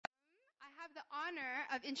have the honor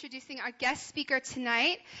of introducing our guest speaker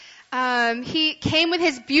tonight. He came with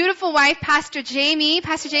his beautiful wife, Pastor Jamie.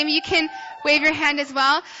 Pastor Jamie, you can wave your hand as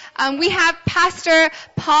well. We have Pastor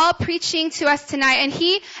Paul preaching to us tonight, and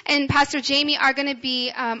he and Pastor Jamie are going to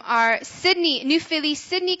be our New Philly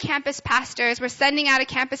Sydney campus pastors. We're sending out a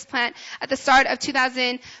campus plant at the start of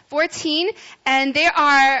 2014, and they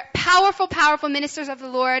are powerful, powerful ministers of the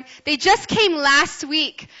Lord. They just came last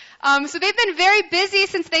week. So they've been very busy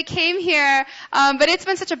since they came here, but it's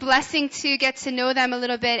been such a blessing to get to know them a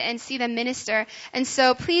little bit and see them minister. And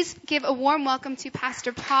so please give a warm welcome to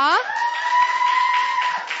Pastor Paul.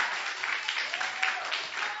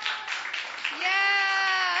 Yeah.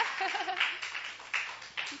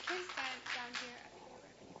 You can stand down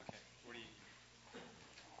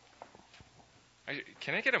here.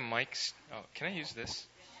 Can I get a mic? Can I use this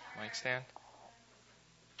mic stand?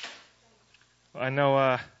 I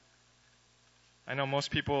know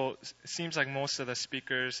most people, it seems like most of the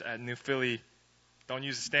speakers at New Philly don't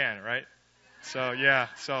use a stand, right? So you're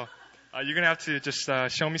going to have to just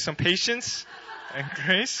show me some patience and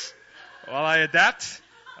grace while I adapt.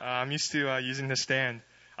 I'm used to using the stand.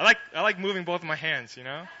 I like moving both of my hands,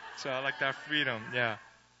 so I like that freedom, yeah.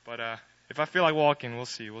 But if I feel like walking, we'll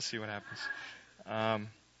see what happens.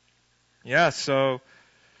 So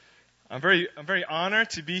I'm very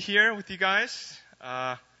honored to be here with you guys.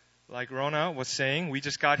 Like Rona was saying, we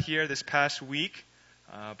just got here this past week,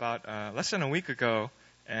 about less than a week ago,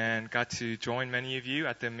 and got to join many of you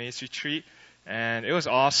at the Maze Retreat, and it was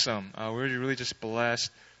awesome. We were really just blessed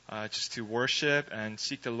just to worship and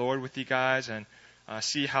seek the Lord with you guys, and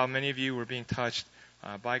see how many of you were being touched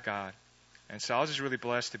by God. And so I was just really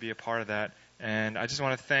blessed to be a part of that, and I just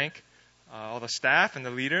want to thank all the staff and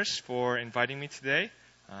the leaders for inviting me today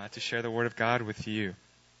to share the Word of God with you.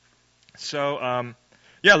 So,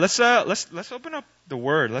 let's open up the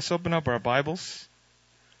Word. Let's open up our Bibles,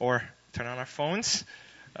 or turn on our phones,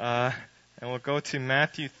 and we'll go to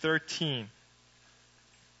Matthew 13.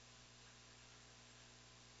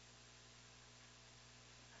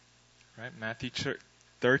 Right, Matthew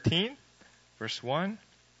 13, verse 1.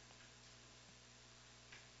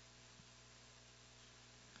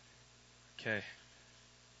 Okay.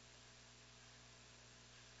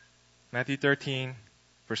 Matthew 13,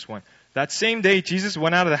 verse 1. That same day, Jesus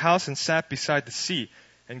went out of the house and sat beside the sea,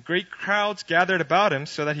 and great crowds gathered about him,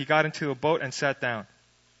 so that he got into a boat and sat down.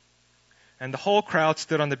 And the whole crowd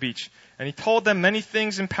stood on the beach. And he told them many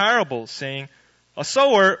things in parables, saying, A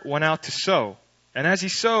sower went out to sow. And as he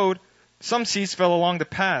sowed, some seeds fell along the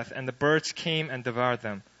path, and the birds came and devoured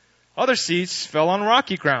them. Other seeds fell on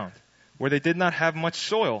rocky ground, where they did not have much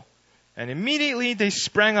soil. And immediately they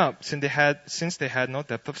sprang up, since they had no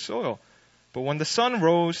depth of soil. But when the sun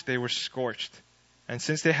rose, they were scorched. And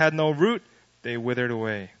since they had no root, they withered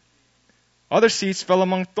away. Other seeds fell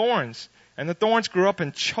among thorns, and the thorns grew up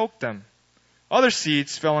and choked them. Other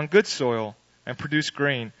seeds fell on good soil and produced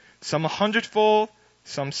grain, some 100-fold,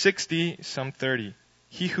 some 60, some 30.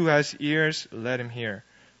 He who has ears, let him hear.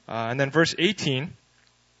 And then verse 18.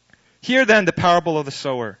 Hear then the parable of the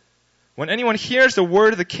sower. When anyone hears the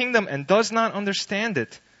word of the kingdom and does not understand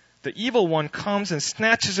it, the evil one comes and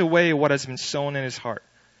snatches away what has been sown in his heart.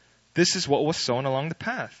 This is what was sown along the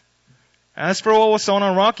path. As for what was sown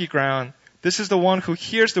on rocky ground, this is the one who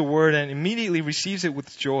hears the word and immediately receives it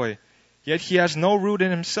with joy. Yet he has no root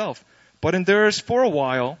in himself, but endures for a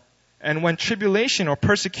while. And when tribulation or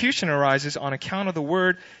persecution arises on account of the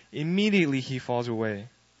word, immediately he falls away.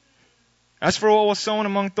 As for what was sown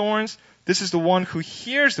among thorns, this is the one who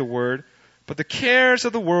hears the word, but the cares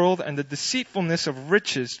of the world and the deceitfulness of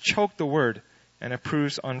riches choke the word, and it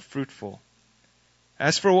proves unfruitful.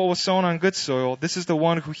 As for what was sown on good soil, this is the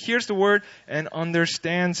one who hears the word and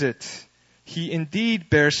understands it. He indeed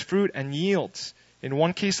bears fruit and yields, in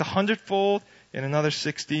one case 100-fold, in another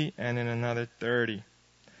 60, and in another 30.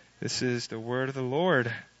 This is the word of the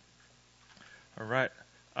Lord. All right.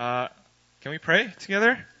 Can we pray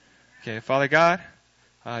together? Okay, Father God,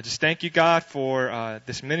 just thank you, God, for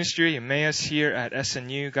this ministry, Emmaus here at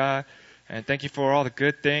SNU, God. And thank you for all the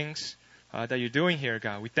good things that you're doing here,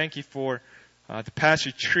 God. We thank you for the past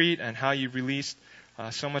retreat and how you released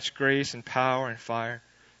so much grace and power and fire.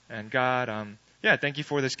 And God, thank you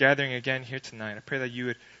for this gathering again here tonight. I pray that you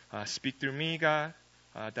would speak through me, God,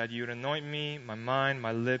 that you would anoint me, my mind,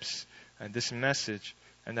 my lips, and this message,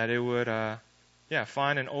 and that it would,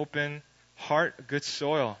 find an open heart, good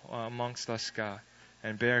soil amongst us, God,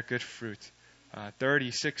 and bear good fruit, 30,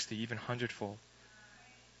 60, even 100-fold. In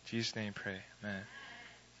Jesus' name, pray. Amen.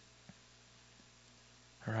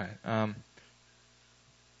 All right.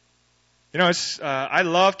 I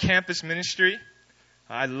love campus ministry.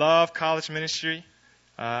 I love college ministry.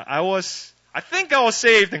 I think I was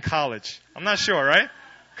saved in college. I'm not sure, right?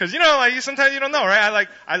 Because, like, sometimes you don't know, right?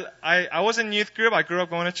 I was in youth group. I grew up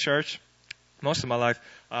going to church most of my life.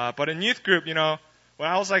 But in youth group, when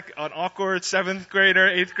I was like an awkward 7th grader,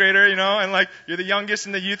 8th grader, and like you're the youngest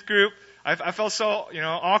in the youth group, I felt so,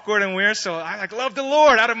 awkward and weird. So I loved the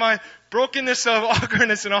Lord out of my brokenness of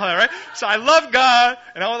awkwardness and all that, right? So I loved God,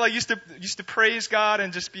 and I used to praise God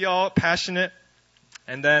and just be all passionate.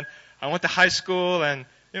 And then I went to high school, and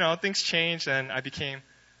things changed, and I became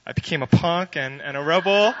a punk and a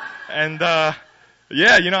rebel, and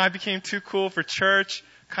I became too cool for church.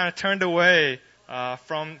 Kind of turned away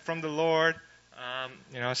from the Lord.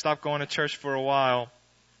 I stopped going to church for a while,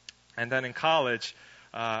 and then in college,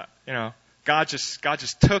 God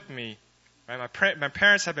just took me. Right? My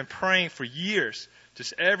parents have been praying for years,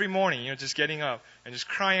 just every morning, just getting up and just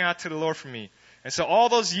crying out to the Lord for me. And so all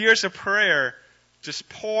those years of prayer just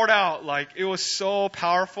poured out, like it was so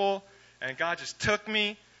powerful, and God just took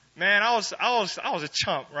me. Man, I was a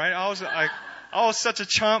chump, right? I was such a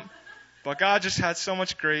chump, but God just had so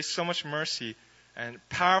much grace, so much mercy, and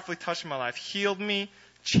powerfully touched my life, healed me,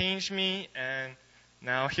 changed me, and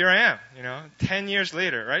now here I am, 10 years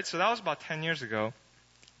later, right? So that was about 10 years ago.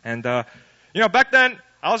 And, back then,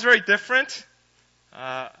 I was very different.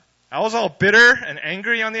 I was all bitter and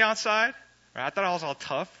angry on the outside. Right? I thought I was all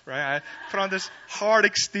tough, right? I put on this hard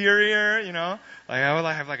exterior, like I would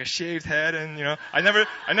have like a shaved head, and I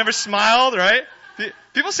never smiled, right?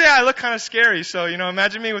 People say I look kind of scary, so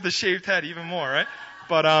imagine me with a shaved head, even more, right?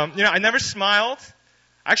 But I never smiled.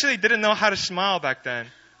 I actually didn't know how to smile back then.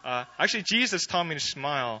 Actually, Jesus taught me to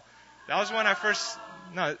smile. That was when I first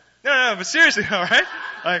no, but seriously, all right?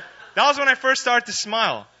 Like that was when I first started to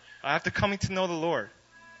smile after coming to know the Lord.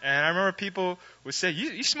 And I remember people would say,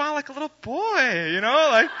 you smile like a little boy,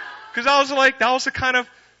 because I was like, that was the kind of,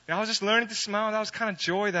 I was just learning to smile. That was kind of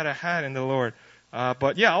joy that I had in the Lord.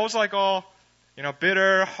 But yeah, I was like all,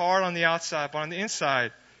 bitter, hard on the outside, but on the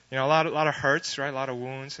inside, a lot of hurts, right? A lot of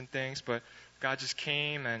wounds and things. But God just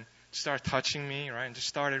came and started touching me, right? And just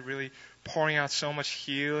started really pouring out so much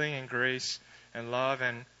healing and grace and love.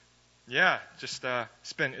 And yeah, just,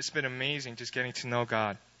 it's been amazing just getting to know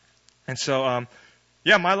God. And so,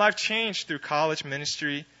 my life changed through college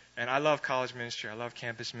ministry, and I love college ministry. I love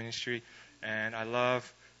campus ministry, and I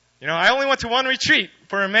love, I only went to one retreat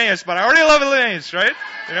for Emmaus, but I already love Emmaus, right?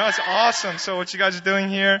 It's awesome. So what you guys are doing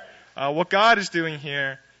here, what God is doing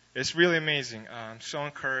here, it's really amazing. I'm so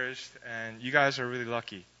encouraged, and you guys are really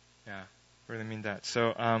lucky. Yeah, really mean that.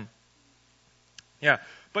 So,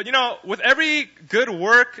 but with every good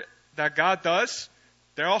work that God does,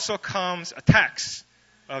 there also comes attacks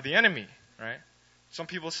of the enemy, right? Some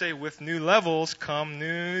people say with new levels come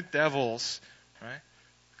new devils, right?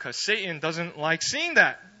 Because Satan doesn't like seeing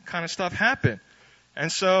that kind of stuff happen. And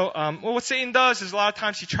so, what Satan does is a lot of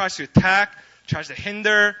times he tries to attack, tries to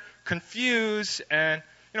hinder, confuse, and,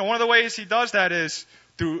 one of the ways he does that is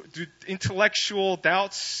through intellectual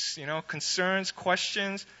doubts, concerns,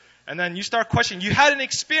 questions, and then you start questioning. You had an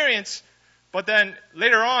experience, but then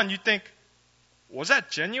later on you think, was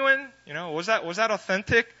that genuine? Was that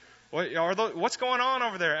authentic? What's going on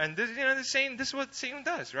over there? And this is what Satan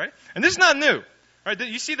does, right? And this is not new, right?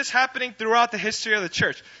 You see this happening throughout the history of the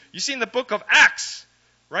church. You see in the book of Acts,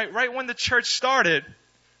 right when the church started,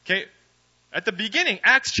 okay, at the beginning,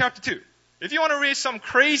 Acts chapter 2. If you want to read some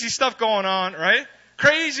crazy stuff going on, right?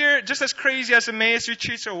 Crazier, just as crazy as Emmaus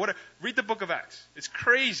retreats or whatever, read the book of Acts. It's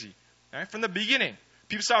crazy, right? From the beginning,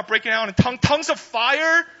 people start breaking out in tongues of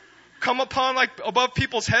fire come upon like above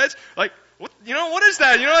people's heads, like. What is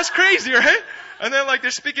that? That's crazy, right? And then they're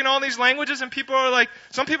speaking all these languages, and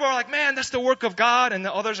some people are like, man, that's the work of God, and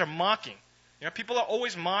the others are mocking. People are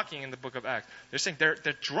always mocking in the book of Acts. They're saying they're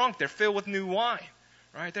drunk, they're filled with new wine,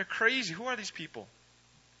 right? They're crazy. Who are these people?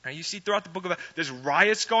 And you see throughout the book of Acts, there's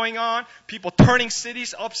riots going on, people turning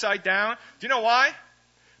cities upside down. Do you know why?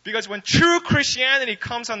 Because when true Christianity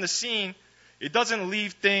comes on the scene, it doesn't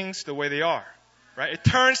leave things the way they are, right? It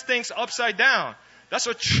turns things upside down. That's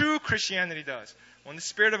what true Christianity does. When the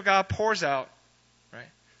Spirit of God pours out, right?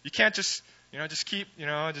 You can't just keep,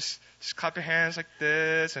 just clap your hands like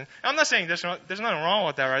this. And I'm not saying there's nothing wrong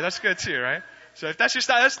with that, right? That's good too, right? So if that's your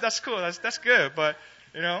style, that's cool. That's good. But,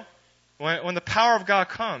 when the power of God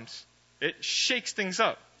comes, it shakes things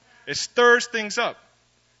up. It stirs things up.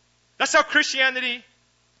 That's how Christianity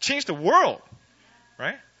changed the world,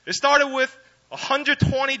 right? It started with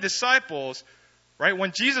 120 disciples. Right?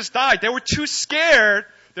 When Jesus died, they were too scared.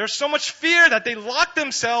 There was so much fear that they locked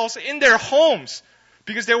themselves in their homes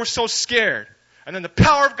because they were so scared. And then the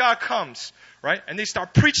power of God comes, right? And they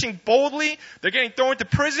start preaching boldly. They're getting thrown into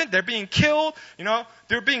prison. They're being killed.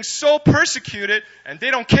 They're being so persecuted, and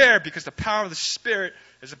they don't care because the power of the Spirit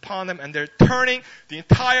is upon them, and they're turning the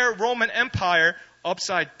entire Roman Empire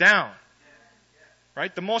upside down.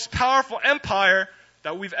 Right? The most powerful empire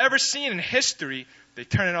that we've ever seen in history, they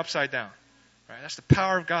turn it upside down. Right? That's the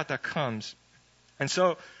power of God that comes. And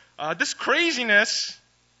so, this craziness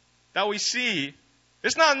that we see,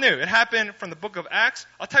 it's not new. It happened from the book of Acts.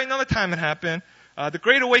 I'll tell you another time it happened. The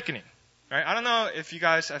Great Awakening. Right? I don't know if you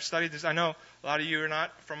guys have studied this. I know a lot of you are not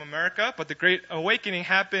from America, but the Great Awakening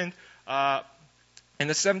happened in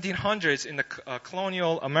the 1700s in the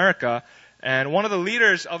colonial America. And one of the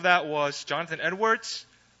leaders of that was Jonathan Edwards.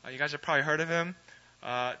 You guys have probably heard of him.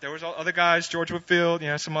 There was other guys, George Whitefield,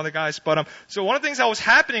 some other guys. But so one of the things that was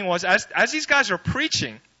happening was as these guys were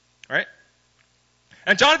preaching, right?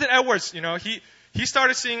 And Jonathan Edwards, he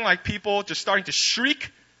started seeing like people just starting to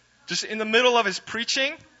shriek just in the middle of his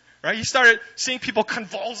preaching, right? He started seeing people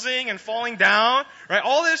convulsing and falling down, right?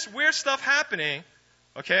 All this weird stuff happening,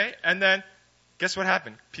 okay? And then guess what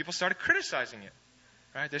happened? People started criticizing it,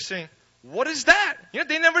 right? They're saying, what is that?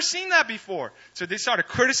 They never seen that before. So they started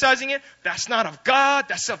criticizing it. That's not of God.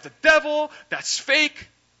 That's of the devil. That's fake.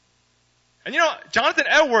 And Jonathan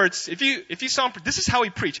Edwards, if you saw him, this is how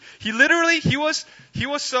he preached. He literally, he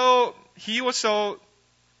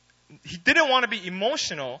didn't want to be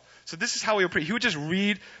emotional. So this is how he would preach. He would just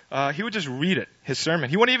read it, his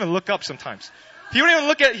sermon. He wouldn't even look up sometimes. He wouldn't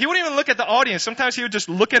even look at the audience. Sometimes he would just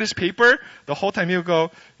look at his paper. The whole time he would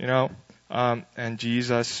go, and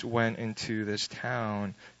Jesus went into this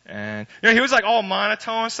town, and he was like all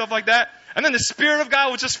monotone and stuff like that. And then the Spirit of God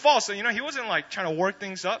would just fall. So he wasn't like trying to work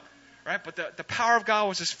things up, right? But the power of God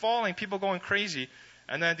was just falling, people going crazy,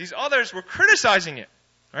 and then these others were criticizing it,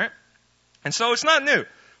 right? And so it's not new.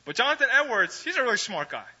 But Jonathan Edwards, he's a really smart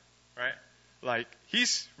guy, right? Like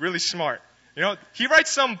he's really smart. He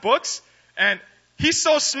writes some books, and he's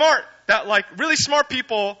so smart that like really smart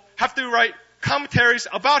people have to write commentaries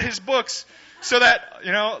about his books so that,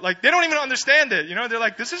 like they don't even understand it. They're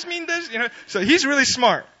like, does this mean this? So he's really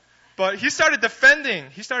smart. But he started defending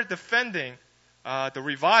the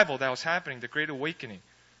revival that was happening, the Great Awakening,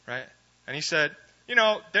 right? And he said,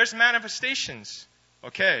 there's manifestations,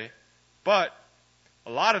 okay, but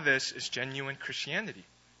a lot of this is genuine Christianity,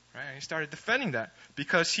 right? And he started defending that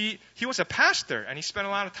because he was a pastor and he spent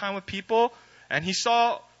a lot of time with people and he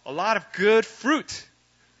saw a lot of good fruit.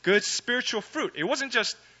 Good spiritual fruit. It wasn't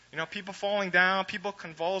just, people falling down, people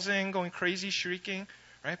convulsing, going crazy, shrieking,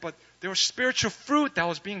 right? But there was spiritual fruit that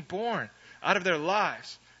was being born out of their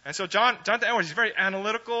lives. And so Jonathan Edwards is very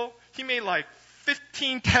analytical. He made like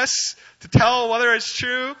 15 tests to tell whether it's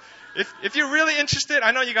true. If you're really interested,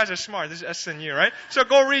 I know you guys are smart. This is SNU, right? So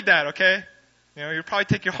go read that, okay? You'll probably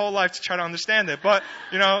take your whole life to try to understand it. But,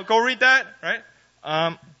 go read that,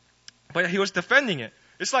 right? But he was defending it.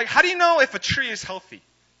 It's like, how do you know if a tree is healthy?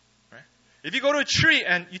 If you go to a tree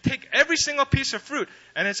and you take every single piece of fruit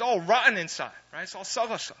and it's all rotten inside, right? It's all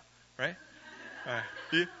sagasa, right?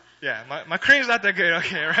 Yeah, my Korean's not that good,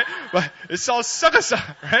 okay, right? But it's all sagasa,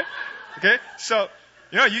 right? Okay? So,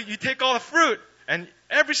 you take all the fruit and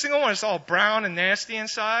every single one is all brown and nasty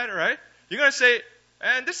inside, right? You're going to say,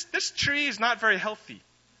 and this tree is not very healthy.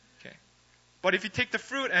 Okay? But if you take the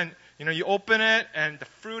fruit and, you open it and the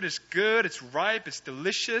fruit is good, it's ripe, it's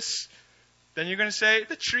delicious, then you're going to say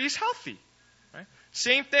the tree is healthy. Right?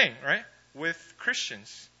 Same thing, right? With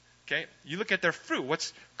Christians. Okay? You look at their fruit.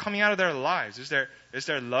 What's coming out of their lives? Is there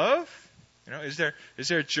love? Is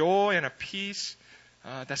there joy and a peace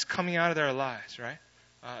that's coming out of their lives, right?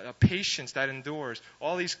 A patience that endures.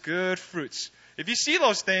 All these good fruits. If you see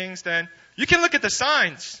those things, then you can look at the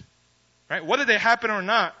signs, right? Whether they happen or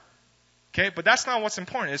not. Okay? But that's not what's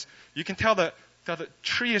important. Is you can tell the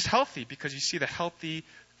tree is healthy because you see the healthy,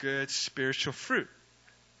 good spiritual fruit.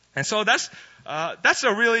 And so that's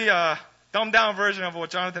a really dumbed down version of what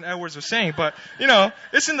Jonathan Edwards was saying, but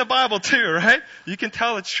it's in the Bible too, right? You can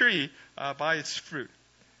tell a tree by its fruit,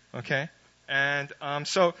 okay? And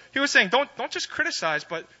so he was saying, don't just criticize,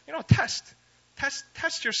 but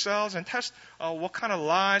test yourselves and test what kind of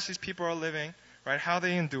lives these people are living, right? How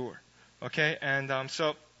they endure, okay? And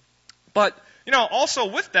but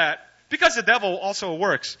also with that, because the devil also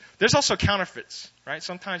works, there's also counterfeits, right?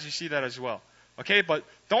 Sometimes you see that as well. Okay, but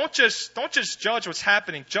don't just judge what's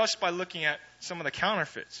happening just by looking at some of the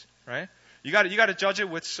counterfeits, right? You got to judge it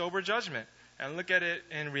with sober judgment and look at it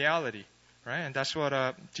in reality, right? And that's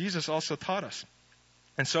what Jesus also taught us.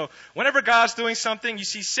 And so whenever God's doing something, you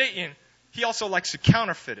see Satan, he also likes to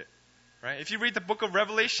counterfeit it, right? If you read the book of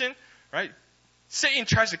Revelation, right, Satan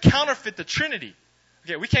tries to counterfeit the Trinity.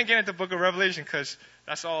 Okay, we can't get into the book of Revelation because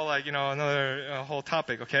that's all like, another whole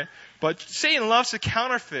topic, okay? But Satan loves to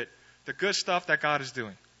counterfeit the good stuff that God is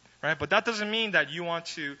doing, right? But that doesn't mean that you want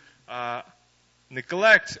to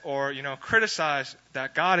neglect or, criticize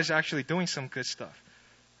that God is actually doing some good stuff,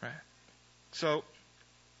 right? So,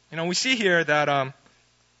 we see here that,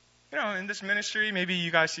 in this ministry, maybe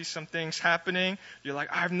you guys see some things happening. You're like,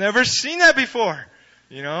 I've never seen that before,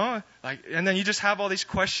 and then you just have all these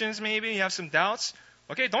questions maybe, you have some doubts.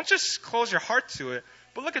 Okay, don't just close your heart to it,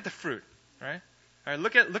 but look at the fruit, right? All right,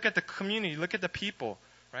 look at the community, look at the people,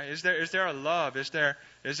 right? Is there a love? Is there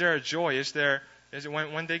a joy? Is it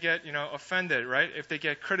when they get offended, right? If they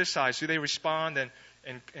get criticized, do they respond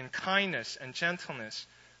in kindness and gentleness,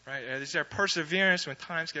 right? Is there perseverance when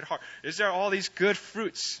times get hard? Is there all these good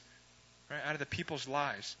fruits, right, out of the people's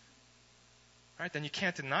lives, right? Then you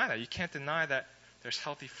can't deny that. You can't deny that there's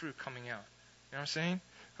healthy fruit coming out. You know what I'm saying?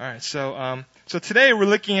 All right, so today we're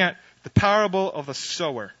looking at the parable of the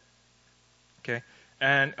sower. Okay,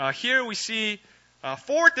 and here we see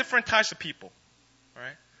 4 different types of people. All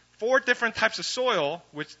right, 4 different types of soil,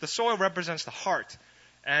 which the soil represents the heart,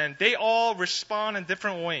 and they all respond in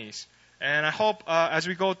different ways. And I hope as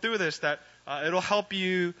we go through this that it'll help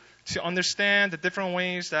you to understand the different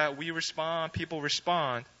ways that we respond, people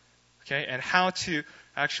respond. Okay, and how to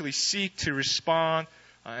actually seek to respond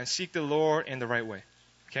and seek the Lord in the right way.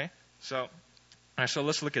 Okay, so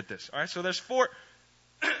let's look at this. All right, so there's 4.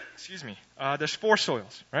 There's 4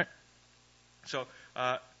 soils, right? So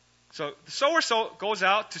the sower goes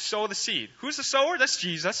out to sow the seed. Who's the sower? That's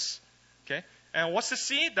Jesus. Okay, and what's the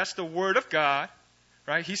seed? That's the Word of God,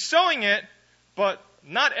 right? He's sowing it, but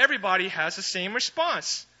not everybody has the same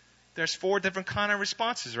response. There's 4 different kind of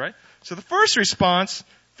responses, right? So the first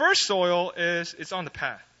soil is it's on the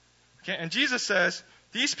path. Okay, and Jesus says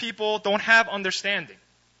these people don't have understanding.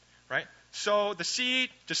 Right? So the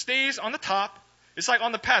seed just stays on the top. It's like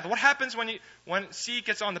on the path. What happens when seed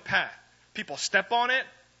gets on the path? People step on it,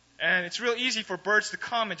 and it's real easy for birds to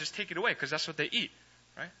come and just take it away because that's what they eat.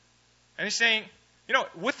 Right? And he's saying,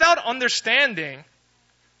 without understanding,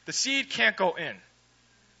 the seed can't go in.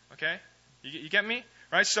 Okay? You get me?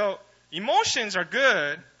 Right? So emotions are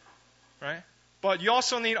good, right? But you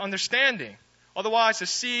also need understanding. Otherwise, the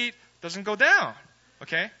seed doesn't go down.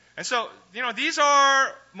 Okay? And so, these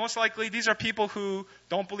are people who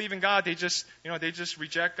don't believe in God. They just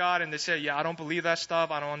reject God and they say, yeah, I don't believe that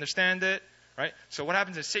stuff. I don't understand it. Right? So what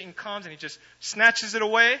happens is Satan comes and he just snatches it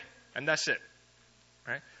away and that's it.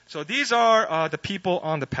 Right? So these are the people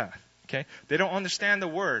on the path. Okay? They don't understand the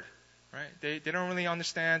word. Right? They don't really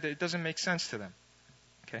understand. It doesn't make sense to them.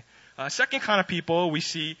 Okay? Second kind of people we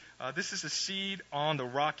see, this is the seed on the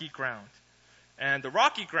rocky ground. And the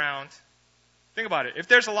rocky ground, think about it. If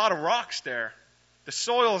there's a lot of rocks there, the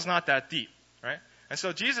soil is not that deep, right? And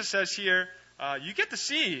so Jesus says here, you get the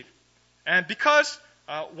seed, and because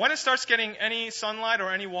when it starts getting any sunlight or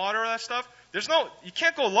any water or that stuff, you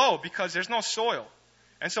can't go low because there's no soil.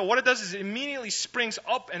 And so what it does is it immediately springs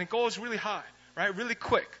up and it goes really high, right? Really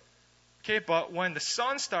quick. Okay, but when the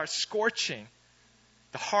sun starts scorching,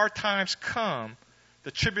 the hard times come,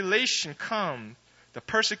 the tribulation comes, the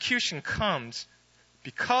persecution comes,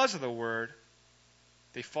 because of the word,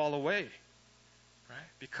 they fall away, right?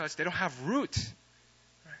 Because they don't have root.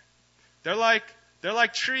 Right? They're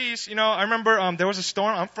like trees. I remember there was a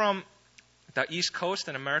storm. I'm from the East Coast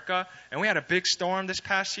in America, and we had a big storm this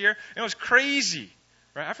past year. And it was crazy,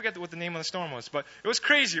 right? I forget what the name of the storm was, but it was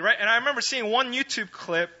crazy, right? And I remember seeing one YouTube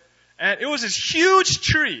clip, and it was this huge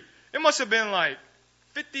tree. It must have been like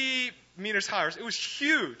 50 meters high. It was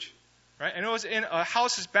huge, right? And it was in a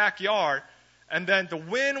house's backyard. And then the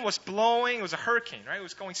wind was blowing. It was a hurricane, right? It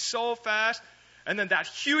was going so fast. And then that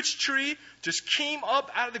huge tree just came up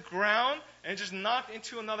out of the ground and just knocked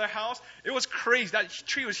into another house. It was crazy. That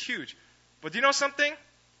tree was huge. But do you know something?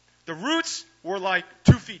 The roots were like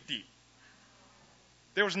 2 feet deep.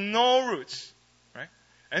 There was no roots, right?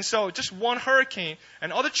 And so just one hurricane.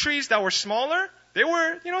 And other trees that were smaller, they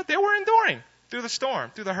were enduring through the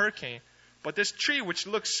storm, through the hurricane. But this tree, which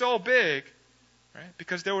looked so big, right,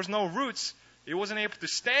 because there was no roots, it wasn't able to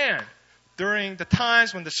stand during the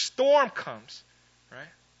times when the storm comes, right?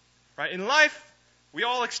 Right? In life, we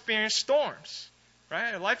all experience storms,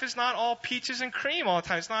 right? Life is not all peaches and cream all the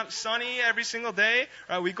time. It's not sunny every single day,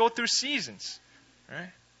 right? We go through seasons,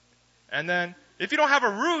 right? And then if you don't have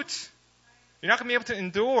a root, you're not going to be able to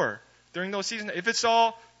endure during those seasons. If it's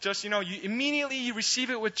all just, you immediately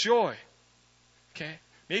receive it with joy, okay?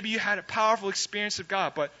 Maybe you had a powerful experience of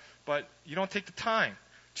God, but you don't take the time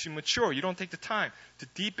to mature. You don't take the time to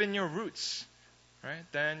deepen your roots, right,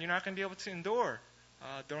 then you're not going to be able to endure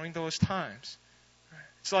during those times. Right?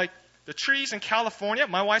 It's like the trees in California.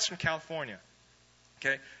 My wife's from California.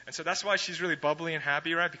 Okay, and so that's why she's really bubbly and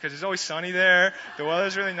happy, right? Because it's always sunny there. The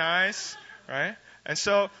weather's really nice, right? And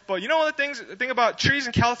so, but you know what the thing about trees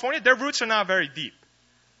in California? Their roots are not very deep.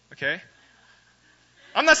 Okay?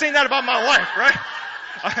 I'm not saying that about my wife, right?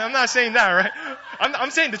 I'm not saying that, right?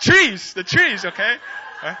 I'm saying the trees, okay?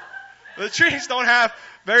 Right? The trees don't have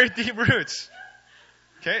very deep roots.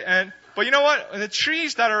 Okay? But you know what? The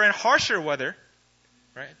trees that are in harsher weather,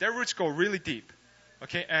 right? Their roots go really deep.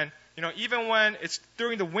 Okay? And you know, even when it's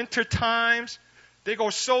during the winter times, they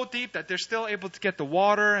go so deep that they're still able to get the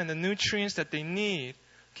water and the nutrients that they need.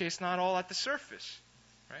 Okay, it's not all at the surface,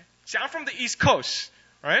 right? See, I'm from the East Coast,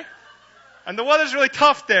 right? And the weather's really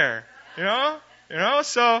tough there, you know.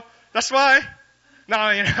 So that's why. No,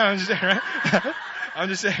 I'm just saying, right? I'm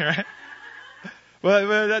just saying, right?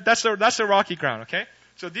 Well, that's the rocky ground, okay?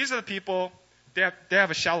 So these are the people. They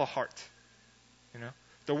have a shallow heart, you know.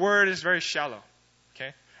 The word is very shallow,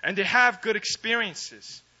 okay, and they have good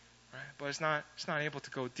experiences. Right? But it's not able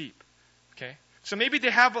to go deep. Okay? So maybe they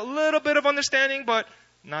have a little bit of understanding, but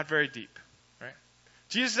not very deep. Right?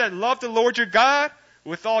 Jesus said, love the Lord your God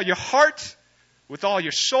with all your heart, with all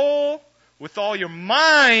your soul, with all your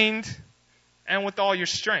mind, and with all your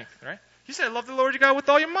strength. Right? He said, love the Lord your God with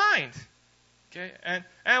all your mind. Okay?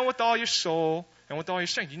 And with all your soul, and with all your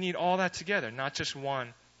strength. You need all that together, not just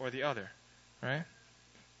one or the other. Right?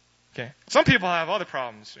 Okay. Some people have other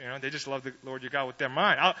problems, you know. They just love the Lord your God with their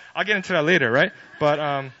mind. I'll get into that later, right?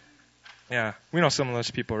 But yeah, we know some of those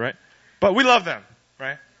people, right? But we love them,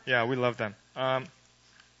 right? Yeah, we love them. What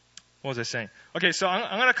was I saying? Okay, so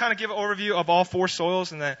I'm going to kind of give an overview of all four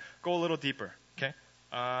soils and then go a little deeper. Okay.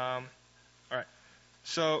 All right.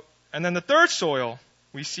 So, and then the third soil,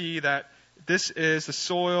 we see that this is the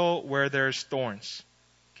soil where there's thorns.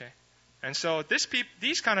 Okay. And so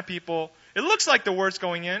these kind of people. It looks like the word's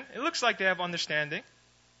going in. It looks like they have understanding,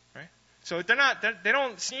 right? So they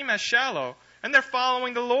don't seem as shallow, and they're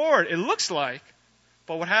following the Lord. It looks like,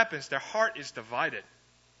 but what happens? Their heart is divided.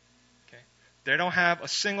 Okay, they don't have a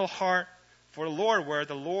single heart for the Lord, where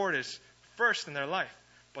the Lord is first in their life.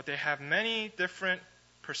 But they have many different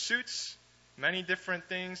pursuits, many different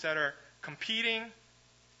things that are competing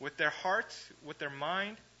with their heart, with their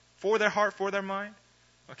mind, for their heart, for their mind.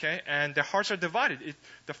 Okay, and their hearts are divided.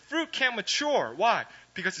 The fruit can't mature. Why?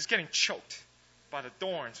 Because it's getting choked by the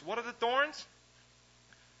thorns. What are the thorns?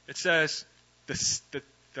 It says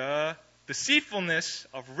the deceitfulness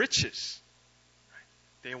of riches.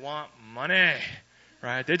 They want money,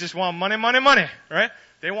 right? They just want money, right?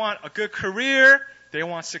 They want a good career. They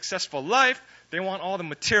want successful life. They want all the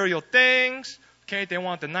material things. Okay, they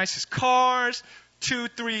want the nicest cars,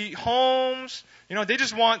 2-3 homes. You know,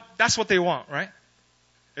 that's what they want, right?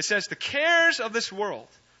 It says the cares of this world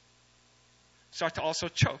start to also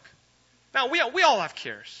choke. Now, we all have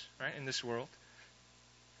cares, right, in this world.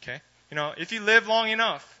 Okay? You know, if you live long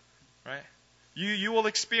enough, right, you will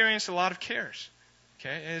experience a lot of cares.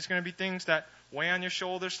 Okay? And it's going to be things that weigh on your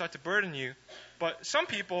shoulders, start to burden you. But some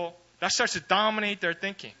people, that starts to dominate their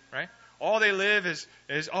thinking, right? All they live is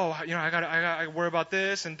oh, you know, I gotta worry about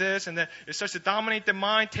this, and then it starts to dominate their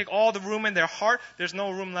mind, take all the room in their heart. There's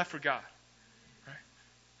no room left for God.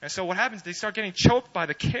 And so what happens? They start getting choked by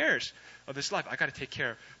the cares of this life. I got to take care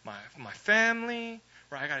of my family,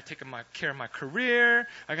 right? I got to take care of my career.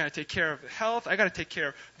 I got to take care of health. I got to take care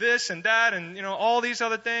of this and that, and you know, all these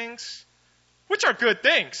other things, which are good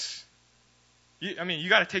things. You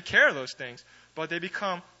got to take care of those things, but they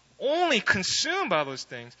become only consumed by those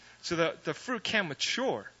things, so the fruit can't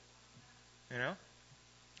mature. You know.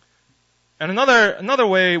 And another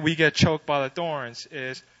way we get choked by the thorns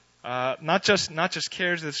is. Not just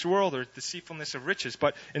cares of this world or deceitfulness of riches,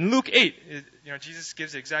 but in Luke 8, Jesus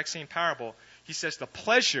gives the exact same parable. He says the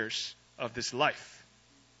pleasures of this life.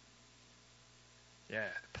 Yeah,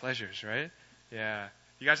 the pleasures, right? Yeah,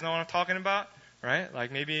 you guys know what I'm talking about, right?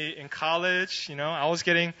 Like maybe in college, I was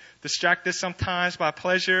getting distracted sometimes by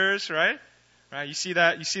pleasures, right? Right? You see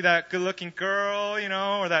that good-looking girl,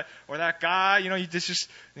 or that guy, you just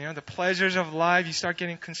the pleasures of life. You start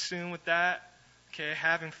getting consumed with that. Okay,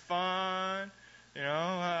 having fun,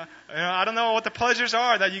 I don't know what the pleasures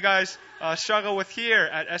are that you guys struggle with here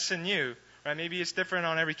at SNU, right? Maybe it's different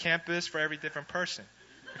on every campus for every different person,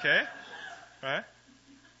 okay? Right?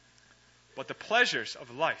 But the pleasures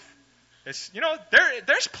of life,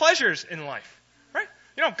 there's pleasures in life, right?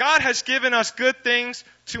 God has given us good things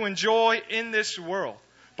to enjoy in this world.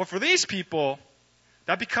 But for these people,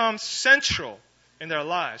 that becomes central in their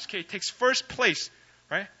lives. Okay, it takes first place,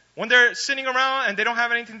 right? When they're sitting around and they don't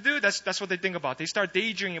have anything to do, that's what they think about. They start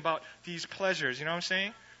daydreaming about these pleasures. You know what I'm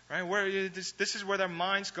saying? Right? Where this is where their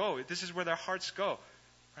minds go. This is where their hearts go.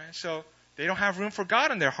 Right? So they don't have room for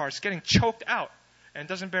God in their hearts, getting choked out, and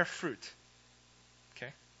doesn't bear fruit.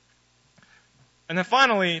 Okay? And then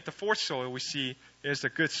finally, the fourth soil we see is the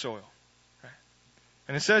good soil. Right?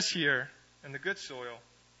 And it says here, in the good soil,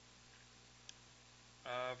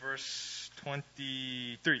 verse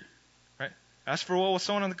 23, right? As for what was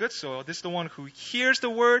sown on the good soil, this is the one who hears the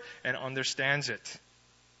word and understands it.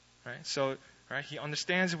 Right? So, right, he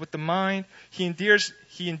understands it with the mind. He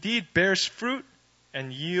indeed bears fruit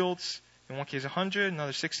and yields, in one case 100,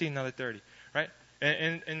 another 60, another 30. Right?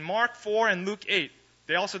 And in Mark 4 and Luke 8,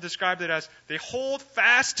 they also described it as they hold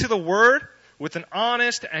fast to the word with an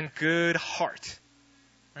honest and good heart.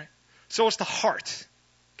 Right? So it's the heart.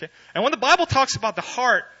 Okay? And when the Bible talks about the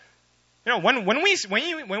heart, you know, when we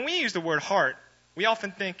use the word heart, we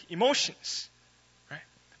often think emotions, right?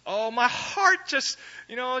 Oh, my heart just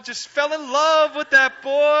fell in love with that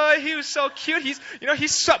boy. He was so cute. He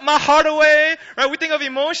swept my heart away, right? We think of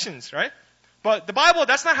emotions, right? But the Bible,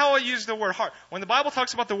 that's not how I use the word heart. When the Bible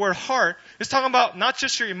talks about the word heart, it's talking about not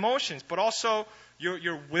just your emotions, but also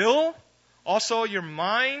your will, also your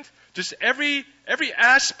mind, just every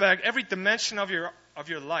aspect, every dimension of your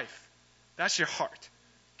life. That's your heart.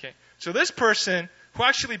 Okay. So this person who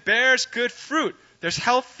actually bears good fruit, there's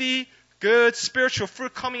healthy, good spiritual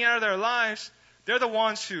fruit coming out of their lives. They're the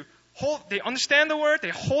ones who they understand the word, they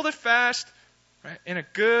hold it fast, right, in a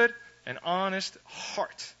good and honest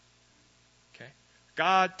heart. Okay.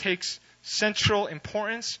 God takes central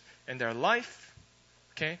importance in their life.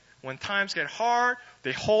 Okay. When times get hard,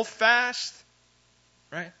 they hold fast,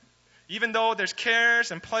 right? Even though there's cares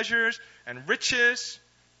and pleasures and riches,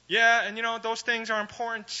 yeah, and those things are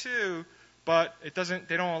important too, but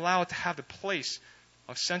they don't allow it to have the place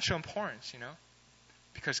of central importance,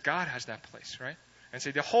 because God has that place, right? And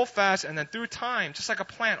so they hold fast, and then through time, just like a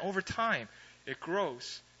plant, over time, it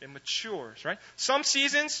grows, it matures, right? Some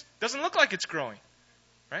seasons doesn't look like it's growing,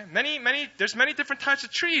 right? There's many different types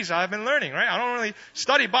of trees I've been learning, right? I don't really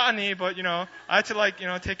study botany, but, I had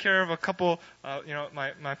to take care of a couple,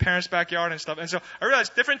 my parents' backyard and stuff. And so I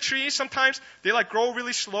realized different trees, sometimes they grow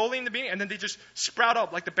really slowly in the beginning, and then they just sprout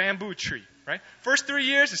up like the bamboo tree, right? First 3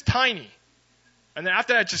 years is tiny. And then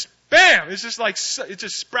after that, just bam! It's just it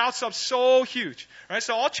just sprouts up so huge, right?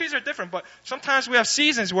 So all trees are different, but sometimes we have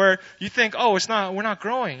seasons where you think, oh, we're not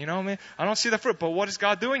growing, I don't see the fruit. But what is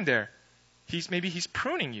God doing there? Maybe he's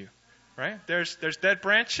pruning you, right? There's dead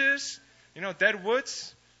branches, dead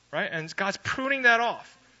woods, right? And God's pruning that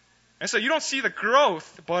off. And so you don't see the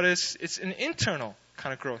growth, but it's an internal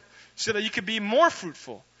kind of growth, so that you could be more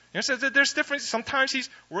fruitful. So there's different. Sometimes he's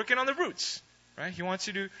working on the roots, right? He wants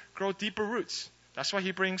you to grow deeper roots. That's why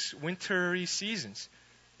he brings wintry seasons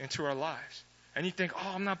into our lives. And you think,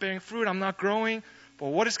 oh, I'm not bearing fruit, I'm not growing. But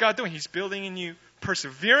what is God doing? He's building in you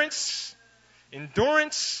perseverance,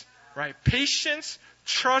 endurance, right? Patience,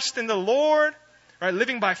 trust in the Lord, right?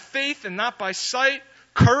 Living by faith and not by sight,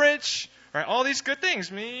 courage, right? All these good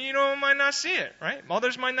things. You might not see it, right?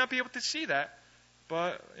 Others might not be able to see that,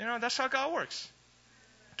 but that's how God works.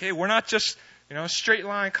 Okay, we're not just straight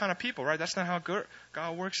line kind of people, right? That's not how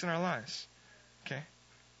God works in our lives. Okay,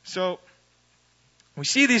 so we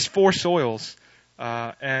see these four soils,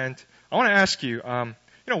 and I want to ask you,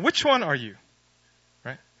 which one are you?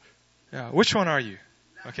 Right? Yeah, which one are you?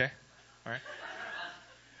 Okay. All right.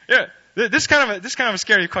 Yeah, this kind of a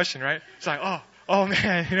scary question, right? It's like, oh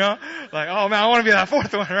man, oh man, I want to be that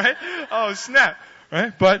fourth one, right? Oh snap,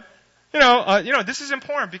 right? But this is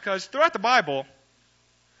important because throughout the Bible,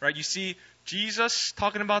 right, you see Jesus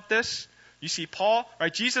talking about this. You see Paul,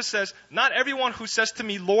 right? Jesus says, "Not everyone who says to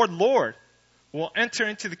me, Lord, Lord, will enter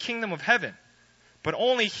into the kingdom of heaven, but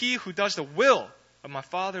only he who does the will of my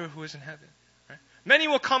Father who is in heaven." Many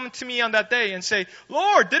will come to me on that day and say,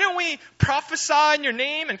 "Lord, didn't we prophesy in your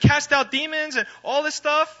name and cast out demons and all this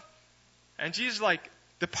stuff?" And Jesus is like,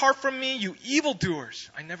 "Depart from me, you evildoers.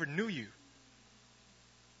 I never knew you."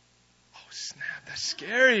 Oh, snap. That's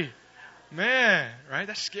scary. Man, right?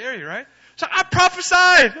 That's scary, right? So I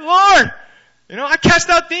prophesied, Lord. I cast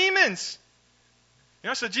out demons.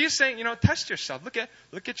 So Jesus is saying, test yourself. Look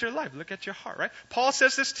at your life. Look at your heart, right? Paul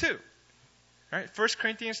says this too. Right? 1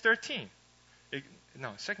 Corinthians 13. 2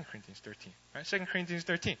 Corinthians 13. Right? 2 Corinthians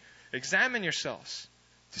 13. Examine yourselves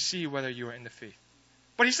to see whether you are in the faith.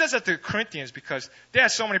 But he says that to the Corinthians because they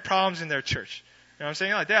had so many problems in their church. You know what I'm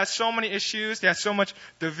saying? They had so many issues. They had so much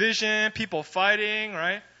division, people fighting,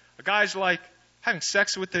 right? A guy's having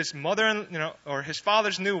sex with his mother, or his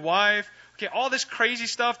father's new wife. Okay, all this crazy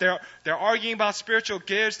stuff. They're arguing about spiritual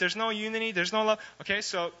gifts. There's no unity. There's no love. Okay,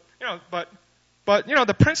 so but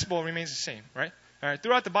the principle remains the same, right? All right.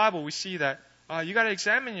 Throughout the Bible, we see that you got to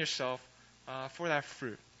examine yourself for that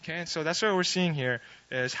fruit. Okay, and so that's what we're seeing here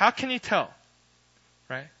is how can you tell,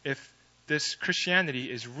 right, if this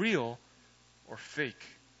Christianity is real or fake?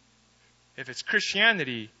 If it's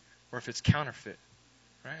Christianity or if it's counterfeit,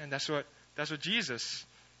 right? And that's what Jesus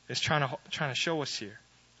is trying to show us here.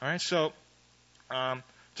 All right, so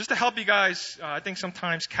just to help you guys, I think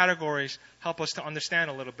sometimes categories help us to understand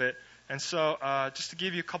a little bit. And so just to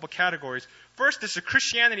give you a couple categories. First, there's the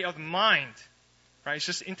Christianity of the mind, right? It's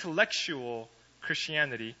just intellectual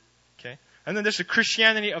Christianity, okay? And then there's the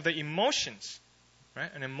Christianity of the emotions, right?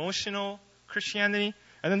 An emotional Christianity.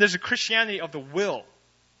 And then there's a Christianity of the will,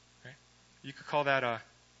 right? You could call that a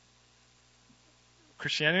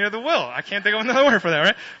Christianity of the will. I can't think of another word for that,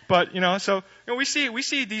 right? But, so we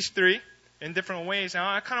see these three in different ways.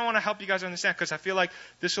 Now, I kind of want to help you guys understand because I feel like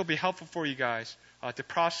this will be helpful for you guys to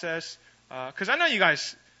process. Because I know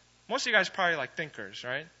most of you guys are probably like thinkers,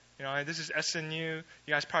 right? This is SNU. You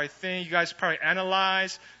guys probably think. You guys probably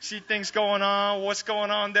analyze, see things going on. What's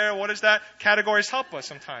going on there? What is that? Categories help us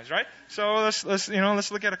sometimes, right? So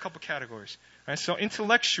let's look at a couple categories. Right? So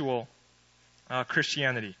intellectual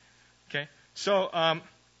Christianity. Okay. So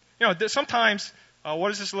sometimes what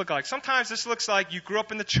does this look like? Sometimes this looks like you grew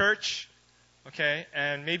up in the church, okay,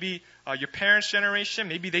 and maybe your parents' generation,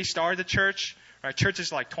 maybe they started the church. Right, church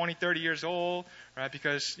is like 20, 30 years old, right?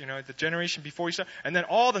 Because, the generation before you start. And then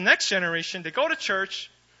all the next generation, they go to church,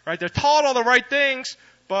 right? They're taught all the right things,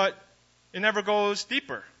 but it never goes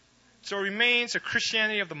deeper. So it remains a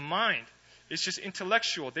Christianity of the mind. It's just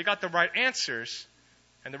intellectual. They got the right answers.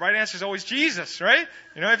 And the right answer is always Jesus, right?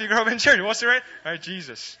 If you grow up in church, what's the right? All right,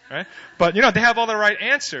 Jesus, right? But, they have all the right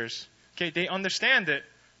answers. Okay, they understand it,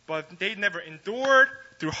 but they never endured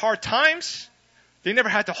through hard times. They never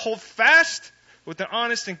had to hold fast with an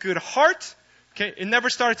honest and good heart. Okay, it never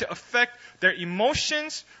started to affect their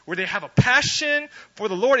emotions, where they have a passion for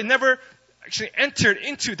the Lord. It never actually entered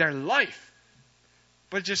into their life,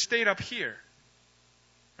 but it just stayed up here,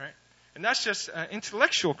 right? And that's just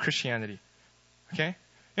intellectual Christianity. Okay,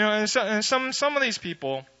 and some of these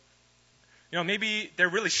people, maybe they're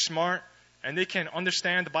really smart and they can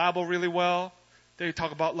understand the Bible really well. They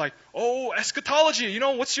talk about eschatology.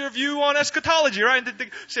 What's your view on eschatology, right?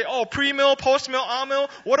 They say, pre-mill, post-mill, amill.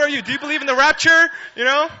 What are you? Do you believe in the rapture?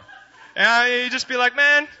 And you just be like,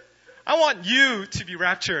 man, I want you to be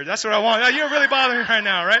raptured. That's what I want. You're really bothering me right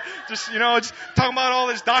now, right? Just talking about all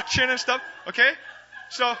this doctrine and stuff. Okay?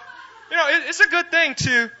 So, it's a good thing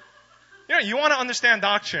to, you want to understand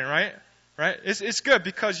doctrine, right? Right? It's good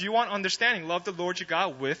because you want understanding. Love the Lord your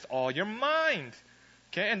God with all your mind.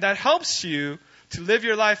 Okay? And that helps you to live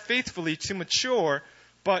your life faithfully, to mature,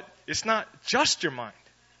 but it's not just your mind,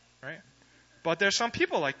 right? But there's some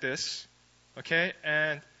people like this, okay?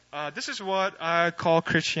 And this is what I call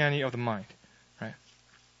Christianity of the mind, right?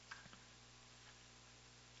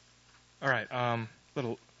 All right,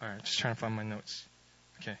 just trying to find my notes.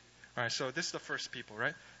 Okay, all right, so this is the first people,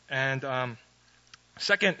 right? And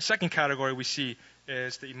second category we see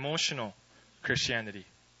is the emotional Christianity,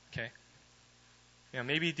 okay?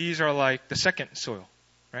 Maybe these are like the second soil,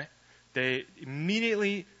 right? They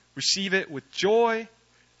immediately receive it with joy.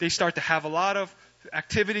 They start to have a lot of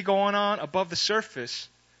activity going on above the surface,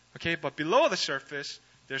 okay? But below the surface,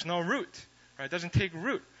 there's no root, right? It doesn't take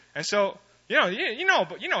root. And so,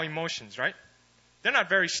 emotions, right? They're not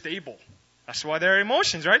very stable. That's why they're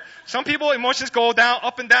emotions, right? Some people, emotions go down,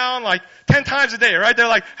 up and down like 10 times a day, right? They're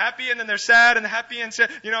like happy and then they're sad and happy and sad.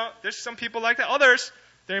 There's some people like that. Others,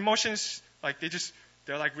 their emotions, like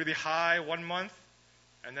they're like really high 1 month,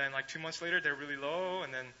 and then like 2 months later they're really low,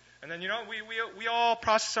 and then we all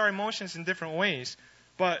process our emotions in different ways.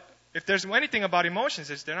 But if there's anything about emotions,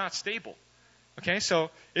 is they're not stable. Okay, so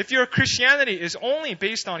if your Christianity is only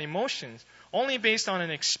based on emotions, only based on an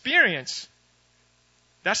experience,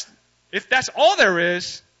 if that's all there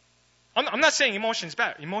is, I'm not saying emotion's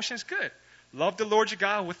bad. Emotion's good. Love the Lord your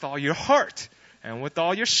God with all your heart and with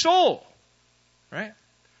all your soul, right?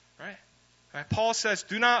 Right? Paul says,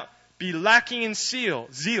 do not be lacking in zeal.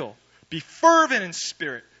 Be fervent in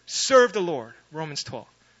spirit. Serve the Lord. Romans 12.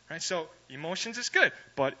 Right? So emotions is good.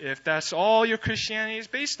 But if that's all your Christianity is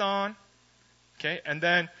based on, okay, and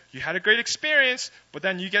then you had a great experience, but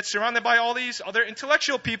then you get surrounded by all these other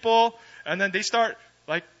intellectual people, and then they start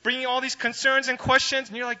like bringing all these concerns and questions,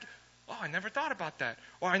 and you're like, oh, I never thought about that.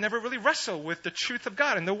 Or I never really wrestled with the truth of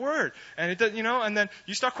God and the Word. And and then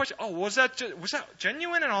you start questioning, was that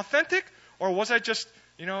genuine and authentic? Or was I just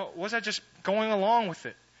going along with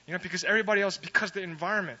it? because everybody else, because the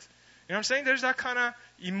environment. You know what I'm saying? There's that kind of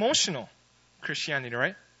emotional Christianity,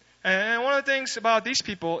 right? And one of the things about these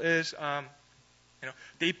people is,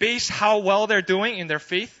 they base how well they're doing in their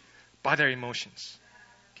faith by their emotions.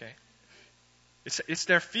 Okay? It's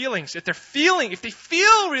their feelings. If they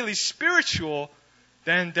feel really spiritual,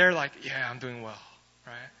 then they're like, yeah, I'm doing well,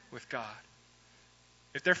 right? With God.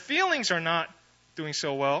 If their feelings are not doing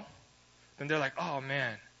so well, then they're like, oh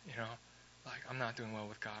man, like I'm not doing well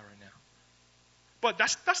with God right now. But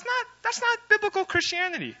that's not biblical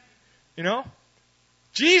Christianity.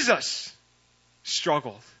 Jesus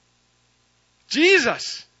struggled.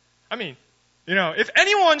 Jesus. If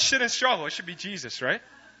anyone shouldn't struggle, it should be Jesus, right?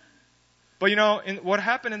 But what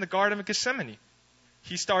happened in the Garden of Gethsemane?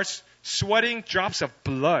 He starts sweating drops of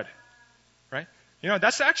blood, right?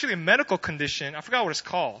 That's actually a medical condition. I forgot what it's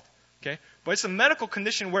called, okay? But it's a medical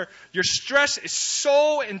condition where your stress is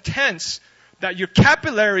so intense that your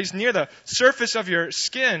capillaries near the surface of your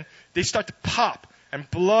skin, they start to pop and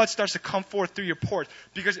blood starts to come forth through your pores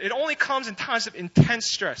because it only comes in times of intense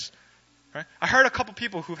stress. Right? I heard a couple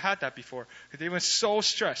people who've had that before. They were so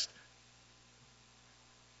stressed.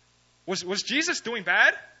 Was Jesus doing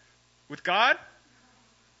bad with God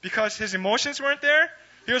because his emotions weren't there?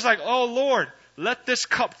 He was like, oh Lord, let this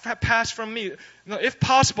cup pass from me. If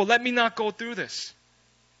possible, let me not go through this.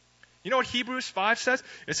 You know what Hebrews 5 says?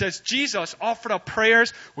 It says Jesus offered up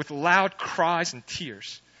prayers with loud cries and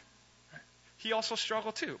tears. Right? He also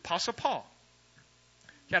struggled too. Apostle Paul.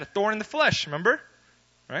 He had a thorn in the flesh, remember?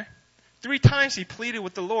 Right? 3 times he pleaded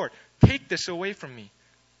with the Lord, take this away from me.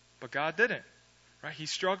 But God didn't. Right?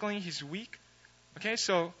 He's struggling. He's weak. Okay,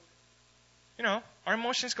 so, our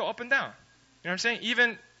emotions go up and down. You know what I'm saying?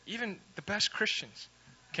 Even the best Christians.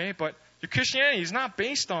 Okay, but your Christianity is not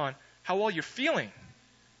based on how well you're feeling.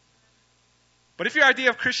 But if your idea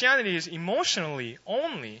of Christianity is emotionally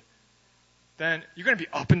only, then you're going to be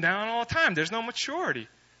up and down all the time. There's no maturity.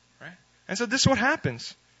 Right? And so this is what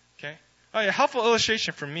happens. Okay? A helpful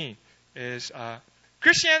illustration for me is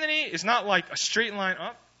Christianity is not like a straight line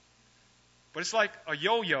up, but it's like a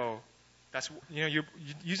yo-yo. That's you're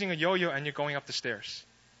using a yo-yo and you're going up the stairs.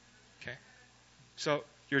 Okay, so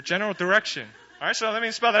your general direction. All right, so let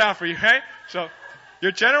me spell that out for you. Right, so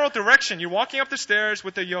your general direction. You're walking up the stairs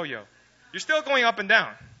with the yo-yo. You're still going up and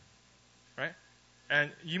down, right?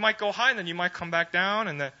 And you might go high and then you might come back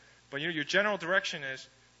down, but your general direction is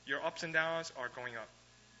your ups and downs are going up,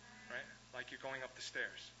 right? Like you're going up the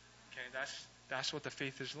stairs. Okay, that's what the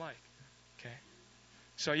faith is like. Okay,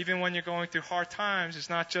 so even when you're going through hard times, it's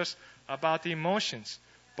not just about the emotions,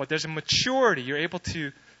 but there's a maturity. You're able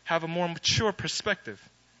to have a more mature perspective.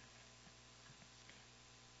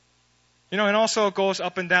 And also it goes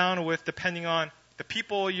up and down with depending on the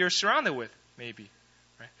people you're surrounded with, maybe.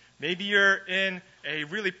 Right? Maybe you're in a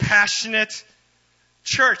really passionate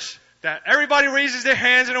church that everybody raises their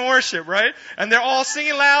hands in worship, right? And they're all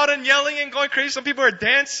singing loud and yelling and going crazy. Some people are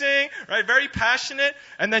dancing, right? Very passionate.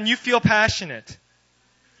 And then you feel passionate.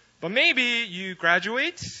 But maybe you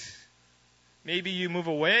graduate. Maybe you move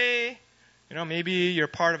away. Maybe you're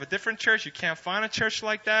part of a different church. You can't find a church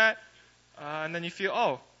like that. And then you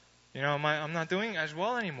feel, I'm not doing as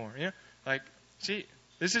well anymore. See,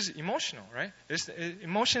 this is emotional, right?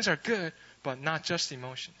 Emotions are good, but not just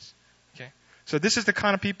emotions. Okay? So this is the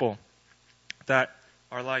kind of people that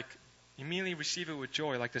are like, immediately receive it with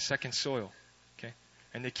joy, like the second soil. Okay?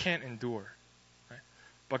 And they can't endure. Right?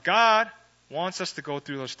 But God wants us to go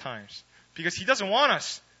through those times. Because He doesn't want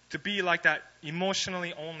us to be like that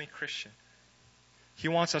emotionally only Christian. He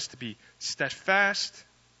wants us to be steadfast,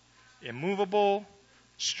 immovable,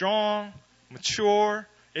 strong, mature,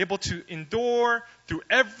 able to endure through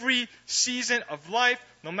every season of life,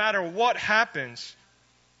 no matter what happens,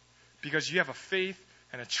 because you have a faith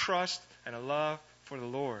and a trust and a love for the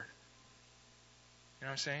Lord. You know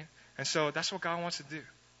what I'm saying? And so that's what God wants to do,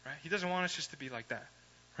 right? He doesn't want us just to be like that,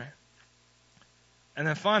 right? And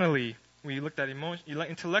then finally, we looked at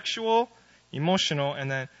intellectual, emotional, and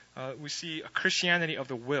then we see a Christianity of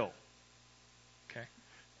the will. Okay,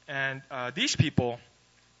 and these people,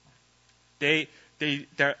 they're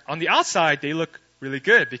on the outside they look really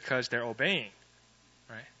good because they're obeying,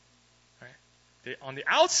 right? On the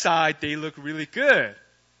outside they look really good.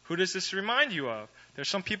 Who does this remind you of? There's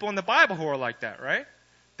some people in the Bible who are like that, right?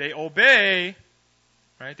 They obey,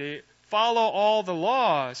 right? They follow all the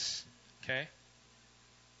laws, okay?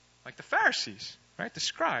 Like the Pharisees, right? The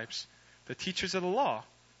scribes, the teachers of the law,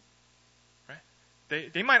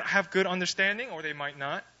 right? They might have good understanding or they might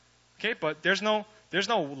not, okay? But there's no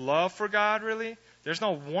love for God really. There's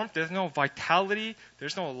no warmth. There's no vitality.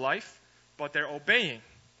 There's no life. But they're obeying.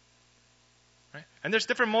 Right? And there's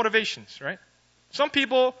different motivations, right? Some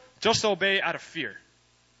people just obey out of fear.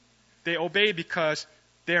 They obey because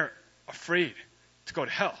they're afraid to go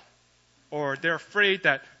to hell. Or they're afraid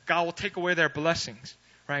that God will take away their blessings,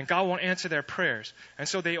 right? And God won't answer their prayers. And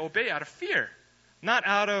so they obey out of fear, not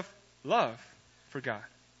out of love for God.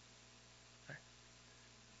 Right?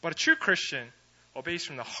 But a true Christian obeys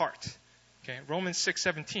from the heart. Okay? Romans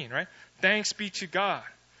 6:17, right? Thanks be to God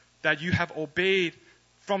that you have obeyed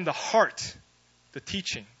from the heart the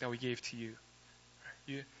teaching that we gave to you.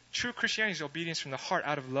 True Christianity is obedience from the heart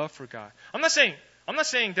out of love for God. I'm not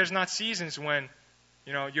saying there's not seasons when,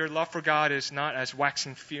 your love for God is not as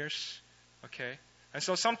waxing fierce. Okay? And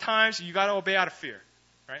so sometimes you got to obey out of fear,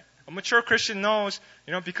 right? A mature Christian knows,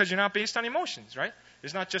 because you're not based on emotions, right?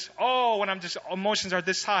 It's not just, emotions are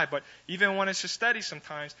this high, but even when it's just steady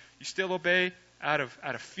sometimes, you still obey out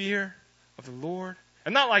of fear of the Lord.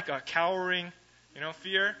 And not like a cowering,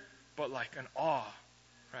 fear, but like an awe,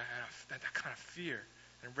 right? That kind of fear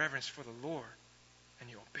and reverence for the Lord. And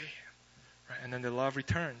you obey Him, right? And then the love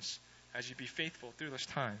returns as you be faithful through those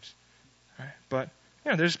times, right? But,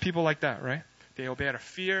 there's people like that, right? They obey out of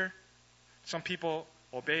fear. Some people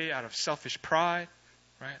obey out of selfish pride,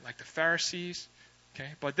 right? Like the Pharisees, okay?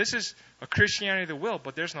 But this is a Christianity of the will,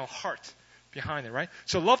 but there's no heart behind it, right?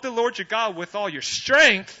 So love the Lord your God with all your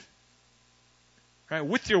strength, right?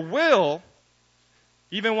 With your will,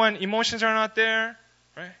 even when emotions are not there,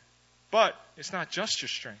 right? But it's not just your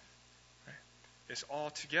strength, right? It's all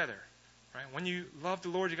together, right? When you love the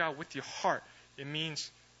Lord your God with your heart, it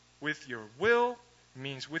means with your will, it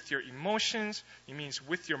means with your emotions, it means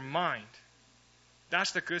with your mind.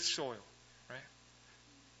 That's the good soil, right?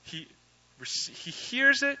 He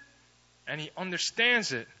hears it, and he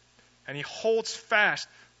understands it, and he holds fast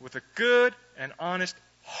with a good and honest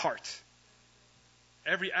heart.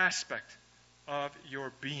 Every aspect of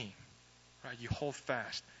your being, right? You hold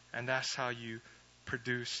fast, and that's how you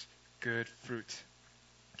produce good fruit.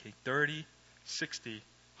 Okay, 30, 60,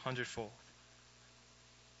 100-fold.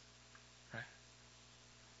 Right?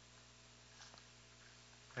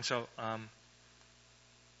 And so, okay,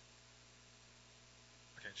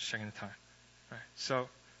 just checking the time. Right.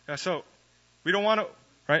 So we don't want to,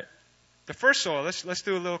 right? The first soil, let's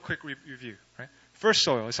do a little quick review, right? First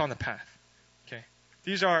soil is on the path. Okay.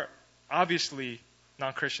 These are obviously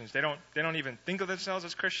non-Christians. They don't even think of themselves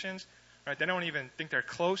as Christians, right? They don't even think they're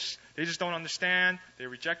close. They just don't understand. They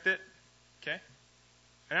reject it. Okay?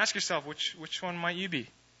 And ask yourself, which one might you be?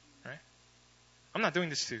 Right? I'm not doing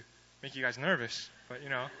this to make you guys nervous, but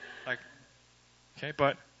okay,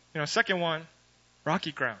 but second one,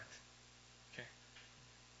 rocky ground. Okay?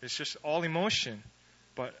 It's just all emotion,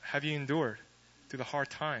 but have you endured through the hard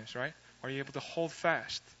times, right? Are you able to hold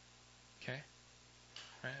fast? Okay?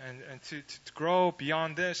 Right? And to grow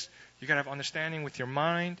beyond this, you got to have understanding with your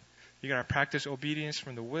mind. You got to practice obedience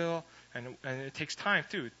from the will. And it takes time,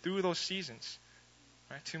 too, through those seasons,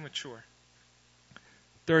 right, to mature.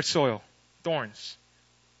 Third soil, thorns.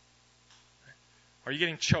 Are you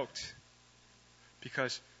getting choked?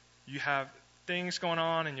 Because you have things going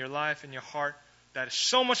on in your life, in your heart, that is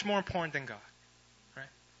so much more important than God. Right?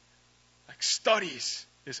 Like studies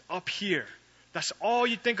is up here. That's all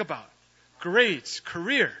you think about. Grades,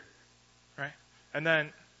 career, right? And then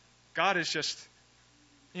God is just,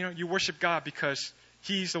 you worship God because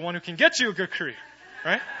He's the one who can get you a good career,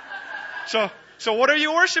 right? So what are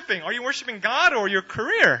you worshiping? Are you worshiping God or your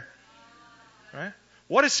career? Right?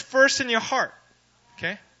 What is first in your heart?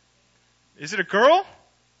 Okay? Is it a girl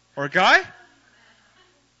or a guy?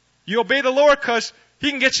 You obey the Lord because He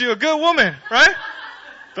can get you a good woman, right?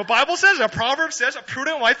 The Bible says, a proverb says, a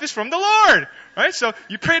prudent wife is from the Lord. Right? So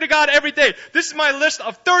you pray to God every day. This is my list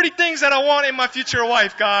of 30 things that I want in my future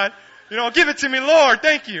wife, God. Give it to me, Lord.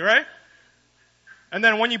 Thank you, right? And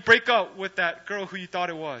then when you break up with that girl who you thought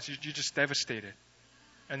it was, you're just devastated.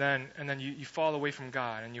 And then you fall away from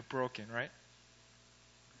God and you're broken, right?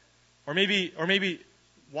 Or maybe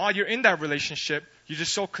while you're in that relationship, you're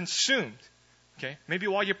just so consumed. Okay? Maybe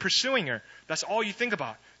while you're pursuing her, that's all you think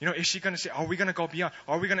about. Is she going to say, are we going to go beyond?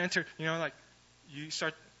 Are we going to enter? You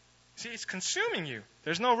start, see, it's consuming you.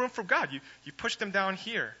 There's no room for God. You push them down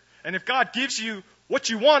here. And if God gives you what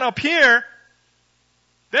you want up here,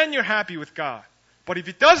 then you're happy with God. But if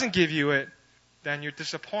He doesn't give you it, then you're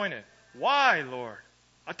disappointed. Why, Lord?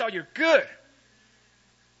 I thought you're good.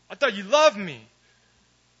 I thought you loved me.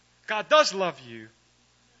 God does love you.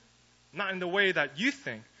 Not in the way that you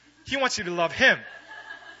think. He wants you to love Him.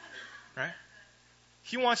 Right?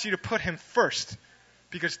 He wants you to put Him first.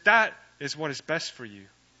 Because that is what is best for you.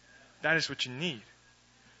 That is what you need.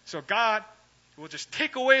 So God will just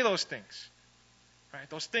take away those things. Right?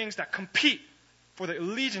 Those things that compete for the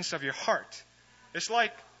allegiance of your heart. It's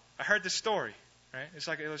like, I heard this story, right? It's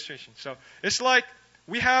like an illustration. So it's like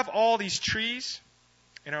we have all these trees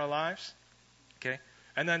in our lives, okay?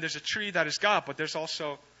 And then there's a tree that is God, but there's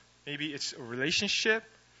also, maybe it's a relationship,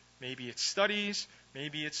 maybe it's studies,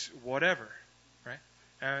 maybe it's whatever, right?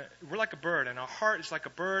 And we're like a bird, and our heart is like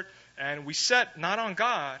a bird, and we set not on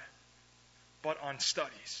God, but on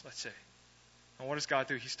studies, let's say. And what does God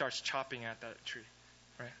do? He starts chopping at that tree,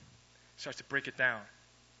 right? He starts to break it down.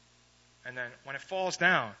 And then when it falls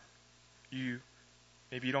down,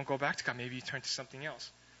 maybe you don't go back to God. Maybe you turn to something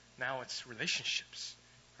else. Now it's relationships,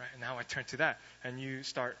 right? And now I turn to that. And you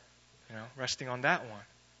start, resting on that one.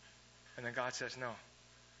 And then God says, no.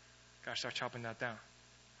 God, start chopping that down,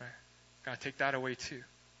 right? God, take that away too,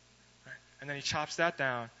 right? And then he chops that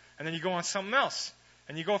down. And then you go on something else.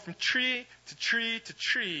 And you go from tree to tree to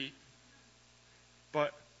tree.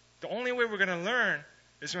 But the only way we're going to learn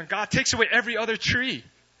is when God takes away every other tree.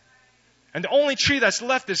 And the only tree that's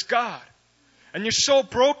left is God. And you're so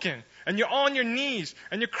broken. And you're on your knees.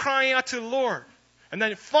 And you're crying out to the Lord. And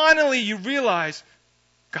then finally you realize,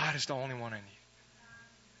 God is the only one I need.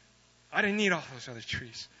 I didn't need all those other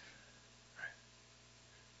trees. Right?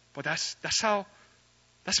 But that's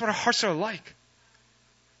what our hearts are like.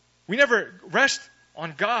 We never rest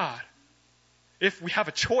on God if we have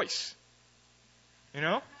a choice.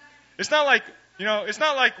 It's not like,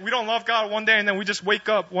 we don't love God one day and then we just wake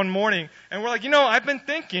up one morning and we're like, I've been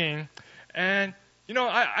thinking and,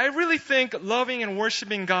 I really think loving and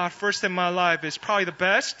worshiping God first in my life is probably the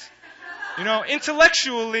best.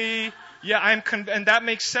 Intellectually, yeah, and that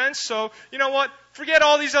makes sense. So, you know what? Forget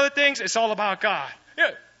all these other things. It's all about God.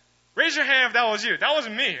 Yeah. Raise your hand if that was you. That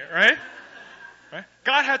wasn't me, right? Right?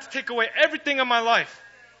 God had to take away everything in my life.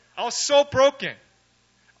 I was so broken.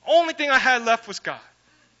 Only thing I had left was God.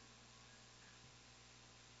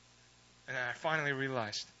 And then I finally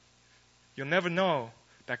realized, you'll never know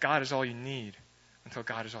that God is all you need until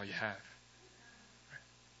God is all you have. Right?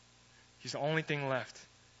 He's the only thing left.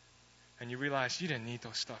 And you realize you didn't need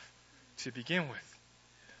those stuff to begin with.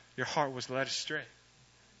 Your heart was led astray.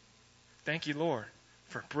 Thank you, Lord,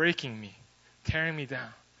 for breaking me, tearing me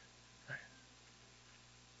down. Right?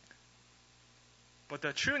 But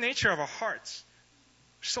the true nature of our hearts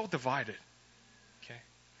are so divided. Okay?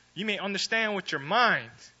 You may understand with your mind,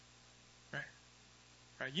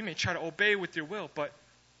 right? You may try to obey with your will, but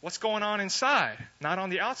what's going on inside? Not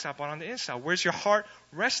on the outside, but on the inside. Where's your heart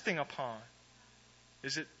resting upon?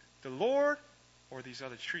 Is it the Lord or these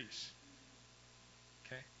other trees?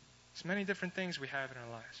 Okay? There's many different things we have in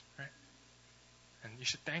our lives, right? And you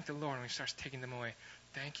should thank the Lord when He starts taking them away.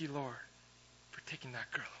 Thank you, Lord, for taking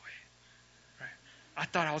that girl away. Right? I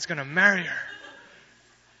thought I was going to marry her.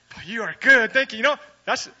 But you are good. Thank you.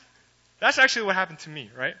 That's actually what happened to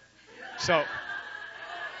me, right? So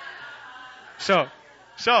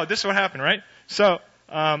this is what happened, right? So,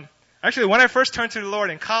 actually, when I first turned to the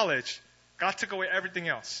Lord in college, God took away everything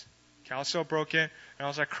else. Okay, I was so broken, and I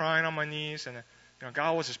was like crying on my knees, and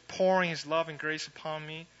God was just pouring His love and grace upon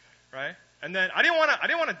me, right? And then I didn't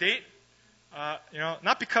want to date,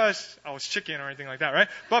 not because I was chicken or anything like that, right?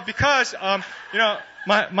 But because,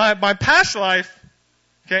 my past life,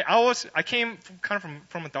 okay, I came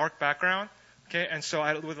from a dark background, okay, and so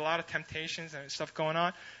with a lot of temptations and stuff going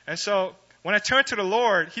on, and so when I turned to the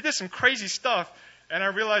Lord, He did some crazy stuff, and I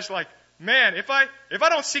realized, like, man, if I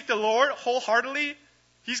don't seek the Lord wholeheartedly,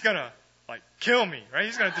 He's gonna kill me, right?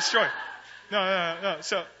 He's gonna destroy. No.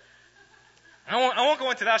 So I won't go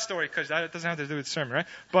into that story because that doesn't have to do with the sermon, right?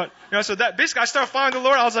 But so that basically I started following the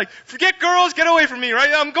Lord. I was like, forget girls, get away from me, right?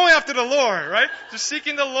 I'm going after the Lord, right? Just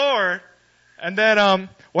seeking the Lord. And then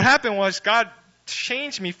what happened was God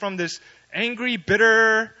changed me from this angry,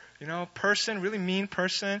 bitter, person, really mean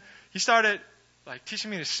person. He started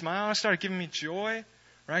teaching me to smile. He started giving me joy,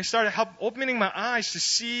 right? He started opening my eyes to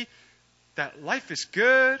see that life is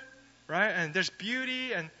good, right? And there's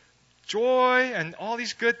beauty and joy and all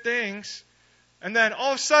these good things. And then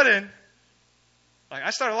all of a sudden,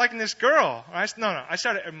 I started liking this girl. I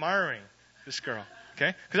started admiring this girl,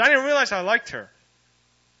 okay? Because I didn't realize I liked her.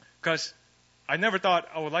 Because I never thought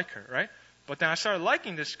I would like her, right? But then I started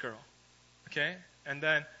liking this girl, okay? And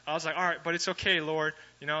then I was like, all right, but it's okay, Lord.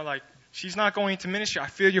 She's not going into ministry. I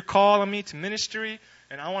feel your call on me to ministry,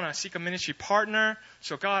 and I want to seek a ministry partner.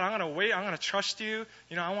 So, God, I'm going to wait. I'm going to trust you.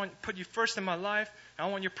 I want to put you first in my life. I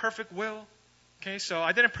want your perfect will. Okay, so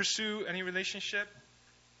I didn't pursue any relationship,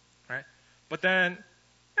 right? But then,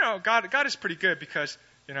 God is pretty good because,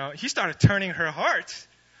 He started turning her heart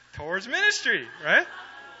towards ministry, right?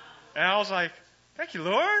 And I was like, thank you,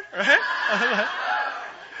 Lord, right?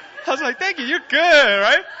 I was like, thank you, you're good,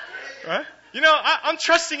 right? Right? I'm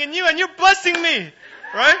trusting in you and you're blessing me,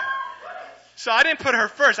 right? So I didn't put her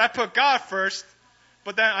first. I put God first.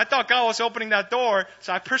 But then I thought God was opening that door.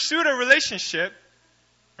 So I pursued a relationship,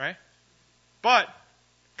 right? But,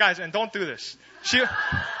 guys, and don't do this. She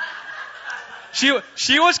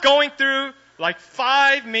was going through like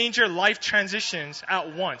 5 major life transitions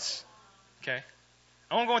at once. Okay?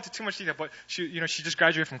 I won't go into too much detail, but she just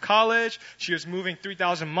graduated from college. She was moving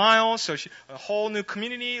 3,000 miles, so a whole new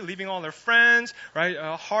community, leaving all her friends, right?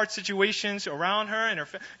 Hard situations around her and her,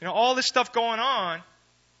 all this stuff going on.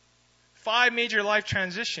 5 major life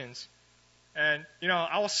transitions. And,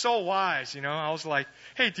 I was so wise, I was like,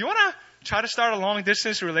 hey, do you want to try to start a long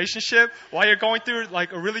distance relationship while you're going through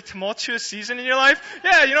like a really tumultuous season in your life?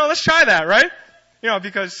 Yeah, let's try that, right?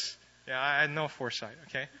 Because, I had no foresight,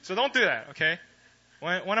 okay? So don't do that, okay?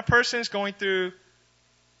 When a person's going through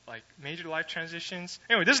like major life transitions,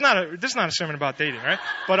 anyway, this is not a sermon about dating, right?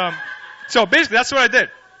 But so basically that's what I did.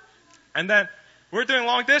 And then we're doing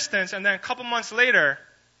long distance, and then a couple months later,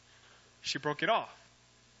 she broke it off,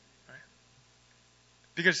 right?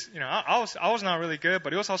 Because I was not really good,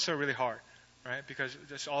 but it was also really hard, right? Because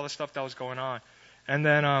just all the stuff that was going on, and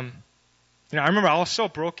then I remember I was so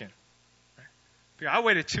broken. I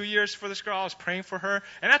waited 2 years for this girl. I was praying for her.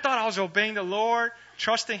 And I thought I was obeying the Lord,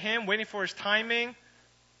 trusting Him, waiting for His timing.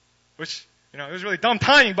 Which, it was really dumb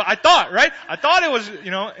timing, but I thought, right? I thought it was,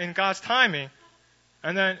 in God's timing.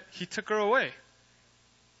 And then He took her away.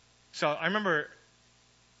 So I remember,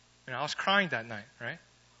 I was crying that night, right?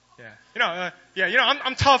 Yeah.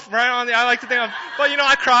 I'm tough, right? I like to think but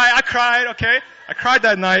I cried, okay? I cried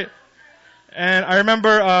that night. And I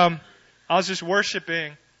remember, I was just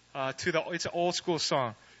worshiping. It's an old school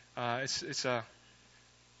song. It's that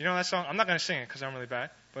song? I'm not gonna sing it because I'm really bad.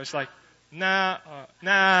 But it's like, now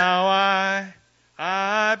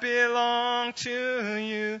I belong to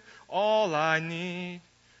you. All I need,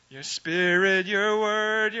 your spirit, your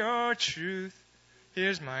word, your truth.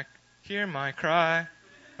 Hear my cry,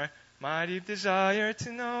 right? My deep desire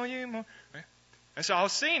to know you more. Right? And so I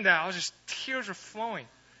was singing that. Tears were flowing,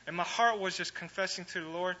 and my heart was just confessing to the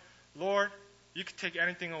Lord, Lord, you can take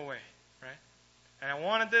anything away, right? And I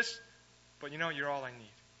wanted this, but you're all I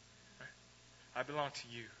need, right? I belong to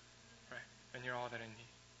you, right? And you're all that I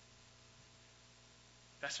need.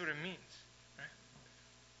 That's what it means, right?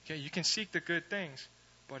 Okay, you can seek the good things,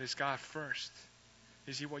 but is God first?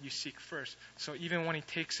 Is He what you seek first? So even when He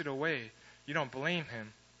takes it away, you don't blame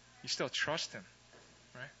Him. You still trust Him,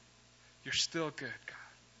 right? You're still good, God.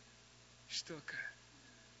 You're still good.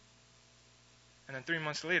 And then 3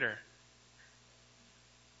 months later,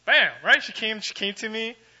 bam, right? She came to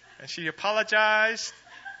me and she apologized,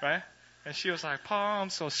 right? And she was like, Paul, I'm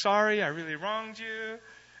so sorry. I really wronged you. And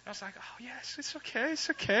I was like, oh, yes, it's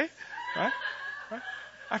okay. Right?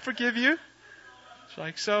 I forgive you. She's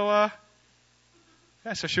like, so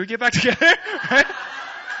should we get back together? Right?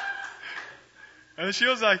 And she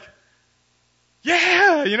was like,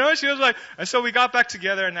 yeah, she was like, and so we got back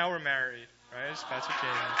together and now we're married, right? So that's okay.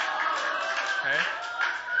 Right?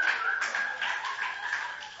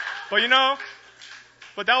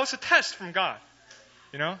 But that was a test from God.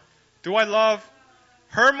 Do I love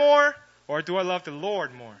her more or do I love the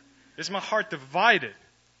Lord more? Is my heart divided?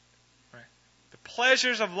 Right? The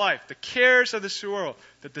pleasures of life, the cares of this world,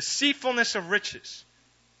 the deceitfulness of riches.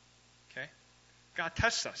 Okay? God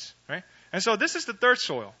tests us, right? And so this is the third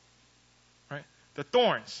soil, right? The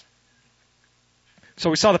thorns. So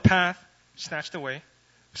we saw the path snatched away.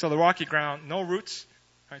 We saw the rocky ground, no roots.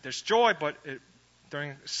 Right? There's joy, but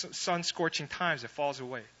during sun-scorching times, it falls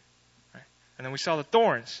away. Right? And then we saw the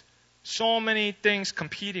thorns. So many things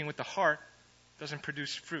competing with the heart doesn't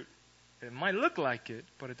produce fruit. It might look like it,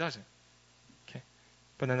 but it doesn't. Okay?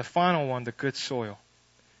 But then the final one, the good soil.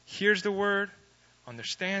 Hears the word,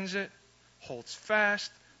 understands it, holds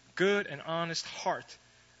fast, good and honest heart,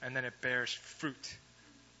 and then it bears fruit.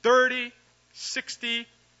 30, 60,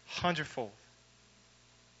 100-fold.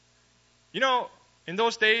 In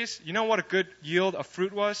those days, you know what a good yield of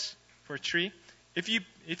fruit was for a tree? If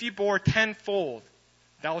you bore 10-fold,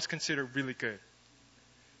 that was considered really good.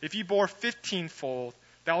 If you bore 15-fold,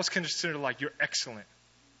 that was considered like you're excellent,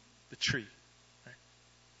 the tree. Right?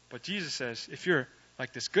 But Jesus says, if you're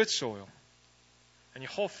like this good soil, and you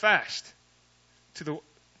hold fast to the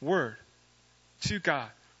Word, to God,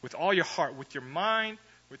 with all your heart, with your mind,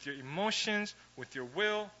 with your emotions, with your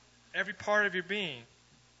will, every part of your being,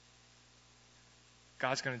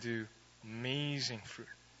 God's going to do amazing fruit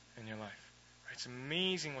in your life. Right? It's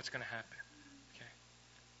amazing what's going to happen. Okay?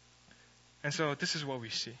 And so this is what we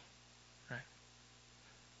see. Right?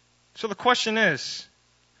 So the question is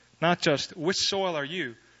not just which soil are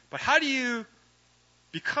you, But how do you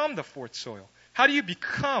become the fourth soil? How do you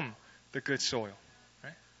become the good soil?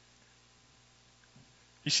 Right?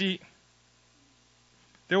 You see,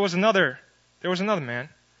 there was another man,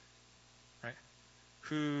 right,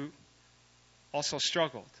 who also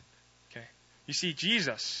struggled. Okay? You see,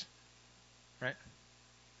 Jesus, right?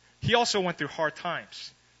 He also went through hard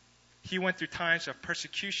times. He went through times of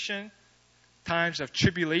persecution, times of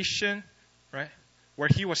tribulation, right? Where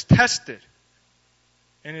he was tested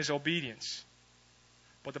in his obedience.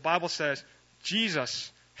 But the Bible says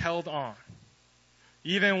Jesus held on.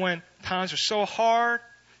 Even when times were so hard,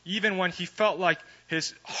 even when he felt like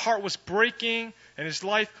his heart was breaking and his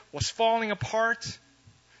life was falling apart,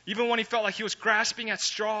 even when he felt like he was grasping at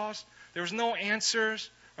straws, there was no answers,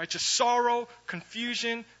 right? Just sorrow,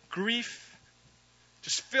 confusion, grief,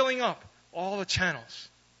 just filling up all the channels.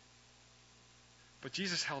 But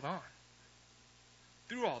Jesus held on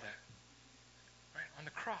through all that, right? On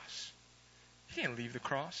the cross. He didn't leave the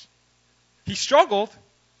cross. He struggled.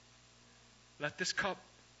 Let this cup,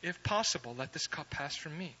 if possible, let this cup pass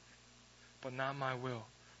from me. But not my will,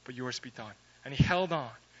 but yours be done. And he held on.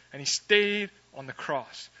 And he stayed on the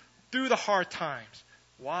cross through the hard times.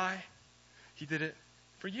 Why? He did it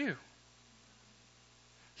for you.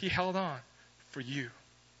 He held on for you.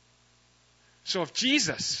 So if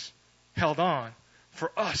Jesus held on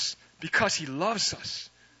for us because he loves us,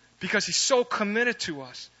 because he's so committed to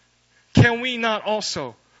us, can we not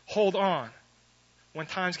also hold on when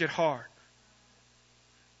times get hard?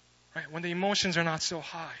 Right? When the emotions are not so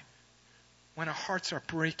high, when our hearts are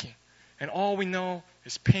breaking, and all we know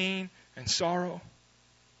is pain and sorrow,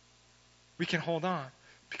 we can hold on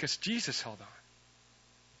because Jesus held on.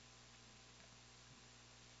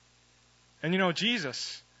 And you know,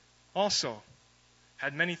 Jesus also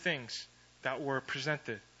had many things that were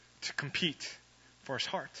presented to compete for his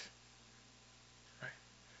heart. Right?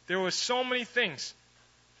 There were so many things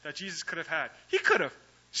that Jesus could have had. He could have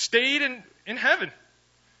stayed in heaven.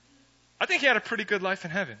 I think he had a pretty good life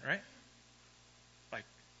in heaven, right? Like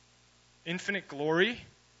infinite glory,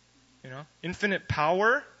 infinite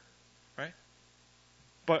power, right?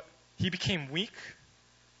 But he became weak,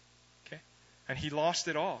 okay? And he lost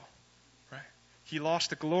it all, right? He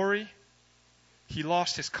lost the glory. He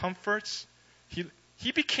lost his comforts.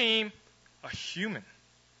 He became a human.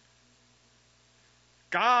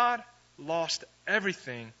 God lost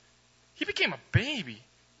everything. He became a baby.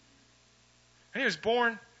 And he was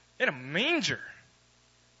born in a manger.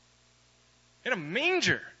 In a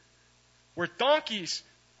manger where donkeys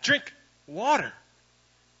drink water.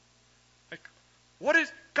 Like,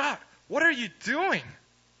 God, what are you doing?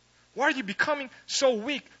 Why are you becoming so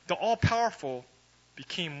weak? The all-powerful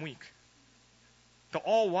became weak. The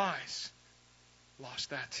all-wise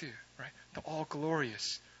lost that too, right? The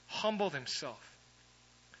all-glorious humbled himself.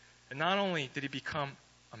 And not only did he become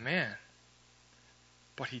a man,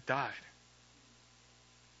 but he died.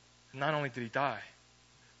 And not only did he die,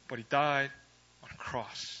 but he died on a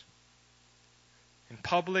cross. In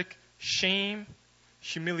public shame,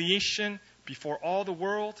 humiliation before all the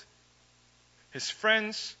world. His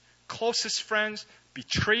friends, closest friends,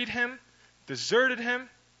 betrayed him, deserted him.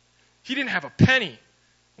 He didn't have a penny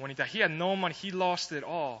when he died. He had no money. He lost it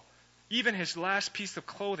all. Even his last piece of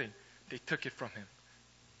clothing, they took it from him.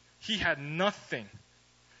 He had nothing.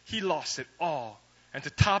 He lost it all. And to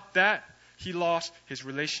top that, he lost his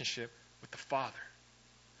relationship with the Father,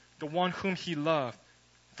 the one whom he loved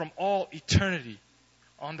from all eternity.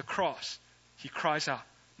 On the cross, he cries out,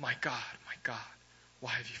 my God,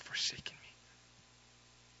 why have you forsaken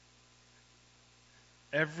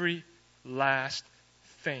me? Every last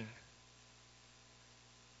thing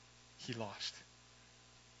he lost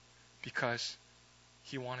because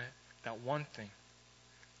he wanted that one thing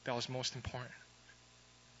that was most important.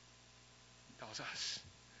 That was us.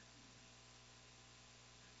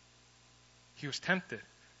 He was tempted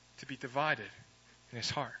to be divided in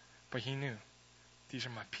his heart, but he knew, these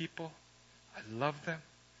are my people, I love them,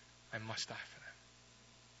 I must die for them.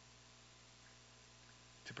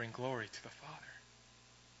 To bring glory to the Father.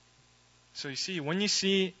 So you see, when you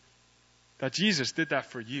see that Jesus did that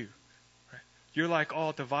for you, right, you're like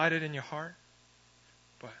all divided in your heart,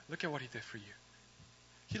 but look at what he did for you.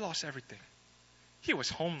 He lost everything. He was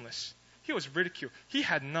homeless. He was ridiculed. He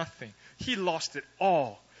had nothing. He lost it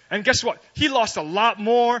all. And guess what? He lost a lot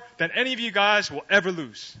more than any of you guys will ever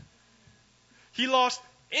lose. He lost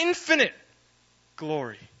infinite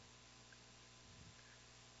glory.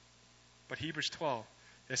 But Hebrews 12,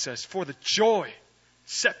 it says, for the joy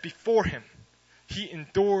set before him, he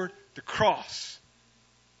endured the cross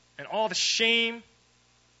and all the shame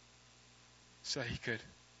so that he could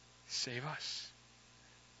save us.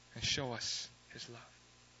 and show us His love.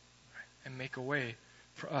 Right? And make a way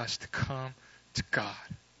for us to come to God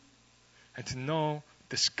and to know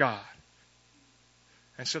this God.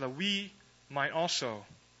 And so that we might also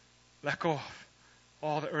let go of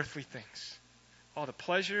all the earthly things, all the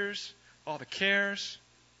pleasures, all the cares,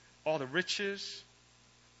 all the riches.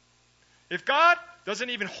 If God doesn't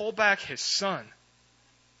even hold back His Son,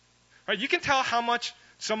 right? You can tell how much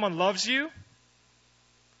someone loves you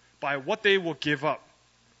by what they will give up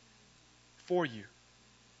for you.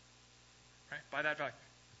 Right? By that value.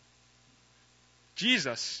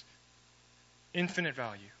 Jesus, infinite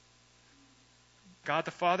value. God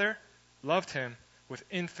the Father loved Him with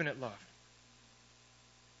infinite love.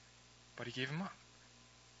 But He gave Him up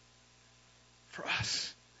for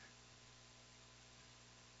us.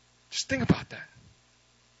 Just think about that.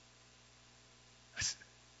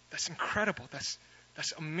 That's incredible. That's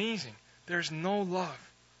amazing. There's no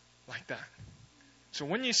love like that. So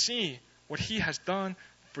when you see what He has done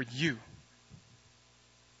for you,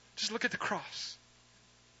 just look at the cross.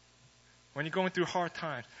 When you're going through hard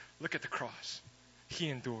times, look at the cross. He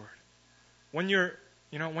endured. When you're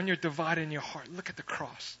divided in your heart, look at the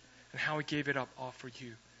cross and how He gave it up all for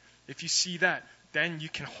you. If you see that, then you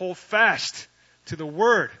can hold fast to the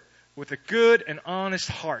Word with a good and honest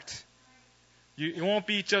heart. It won't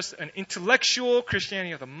be just an intellectual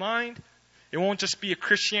Christianity of the mind. It won't just be a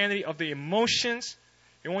Christianity of the emotions.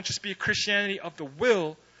 It won't just be a Christianity of the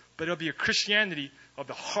will, but it'll be a Christianity of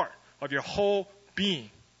the heart, of your whole being.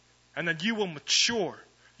 And then you will mature.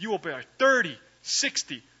 You will bear 30,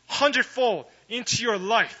 60, 100-fold into your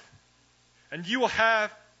life. And you will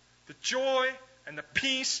have the joy and the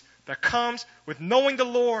peace that comes with knowing the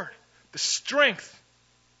Lord, the strength,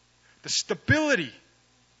 the stability,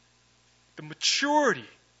 the maturity.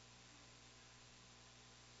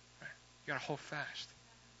 Right? You got to hold fast.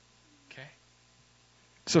 Okay?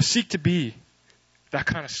 So seek to be that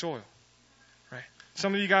kind of soil. Right?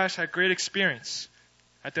 Some of you guys had great experience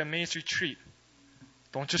at that Main Retreat.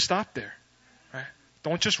 Don't just stop there. Right?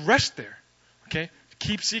 Don't just rest there. Okay?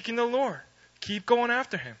 Keep seeking the Lord. Keep going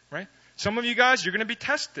after Him. Right? Some of you guys, you're going to be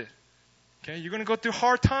tested. Okay? You're going to go through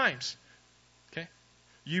hard times. Okay?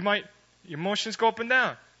 Your emotions go up and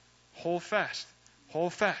down. Hold fast.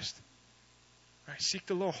 Hold fast. Right? Seek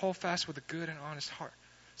the Lord. Hold fast with a good and honest heart.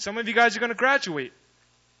 Some of you guys are going to graduate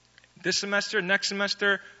this semester, next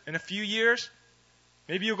semester, in a few years.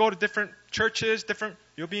 Maybe you'll go to different churches,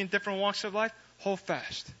 you'll be in different walks of life. Hold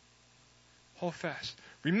fast. Hold fast.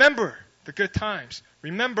 Remember the good times.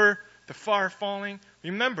 Remember the fire falling.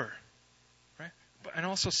 Remember. Right? And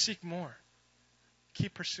also seek more.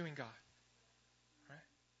 Keep pursuing God.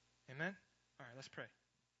 Right? Amen? All right, let's pray.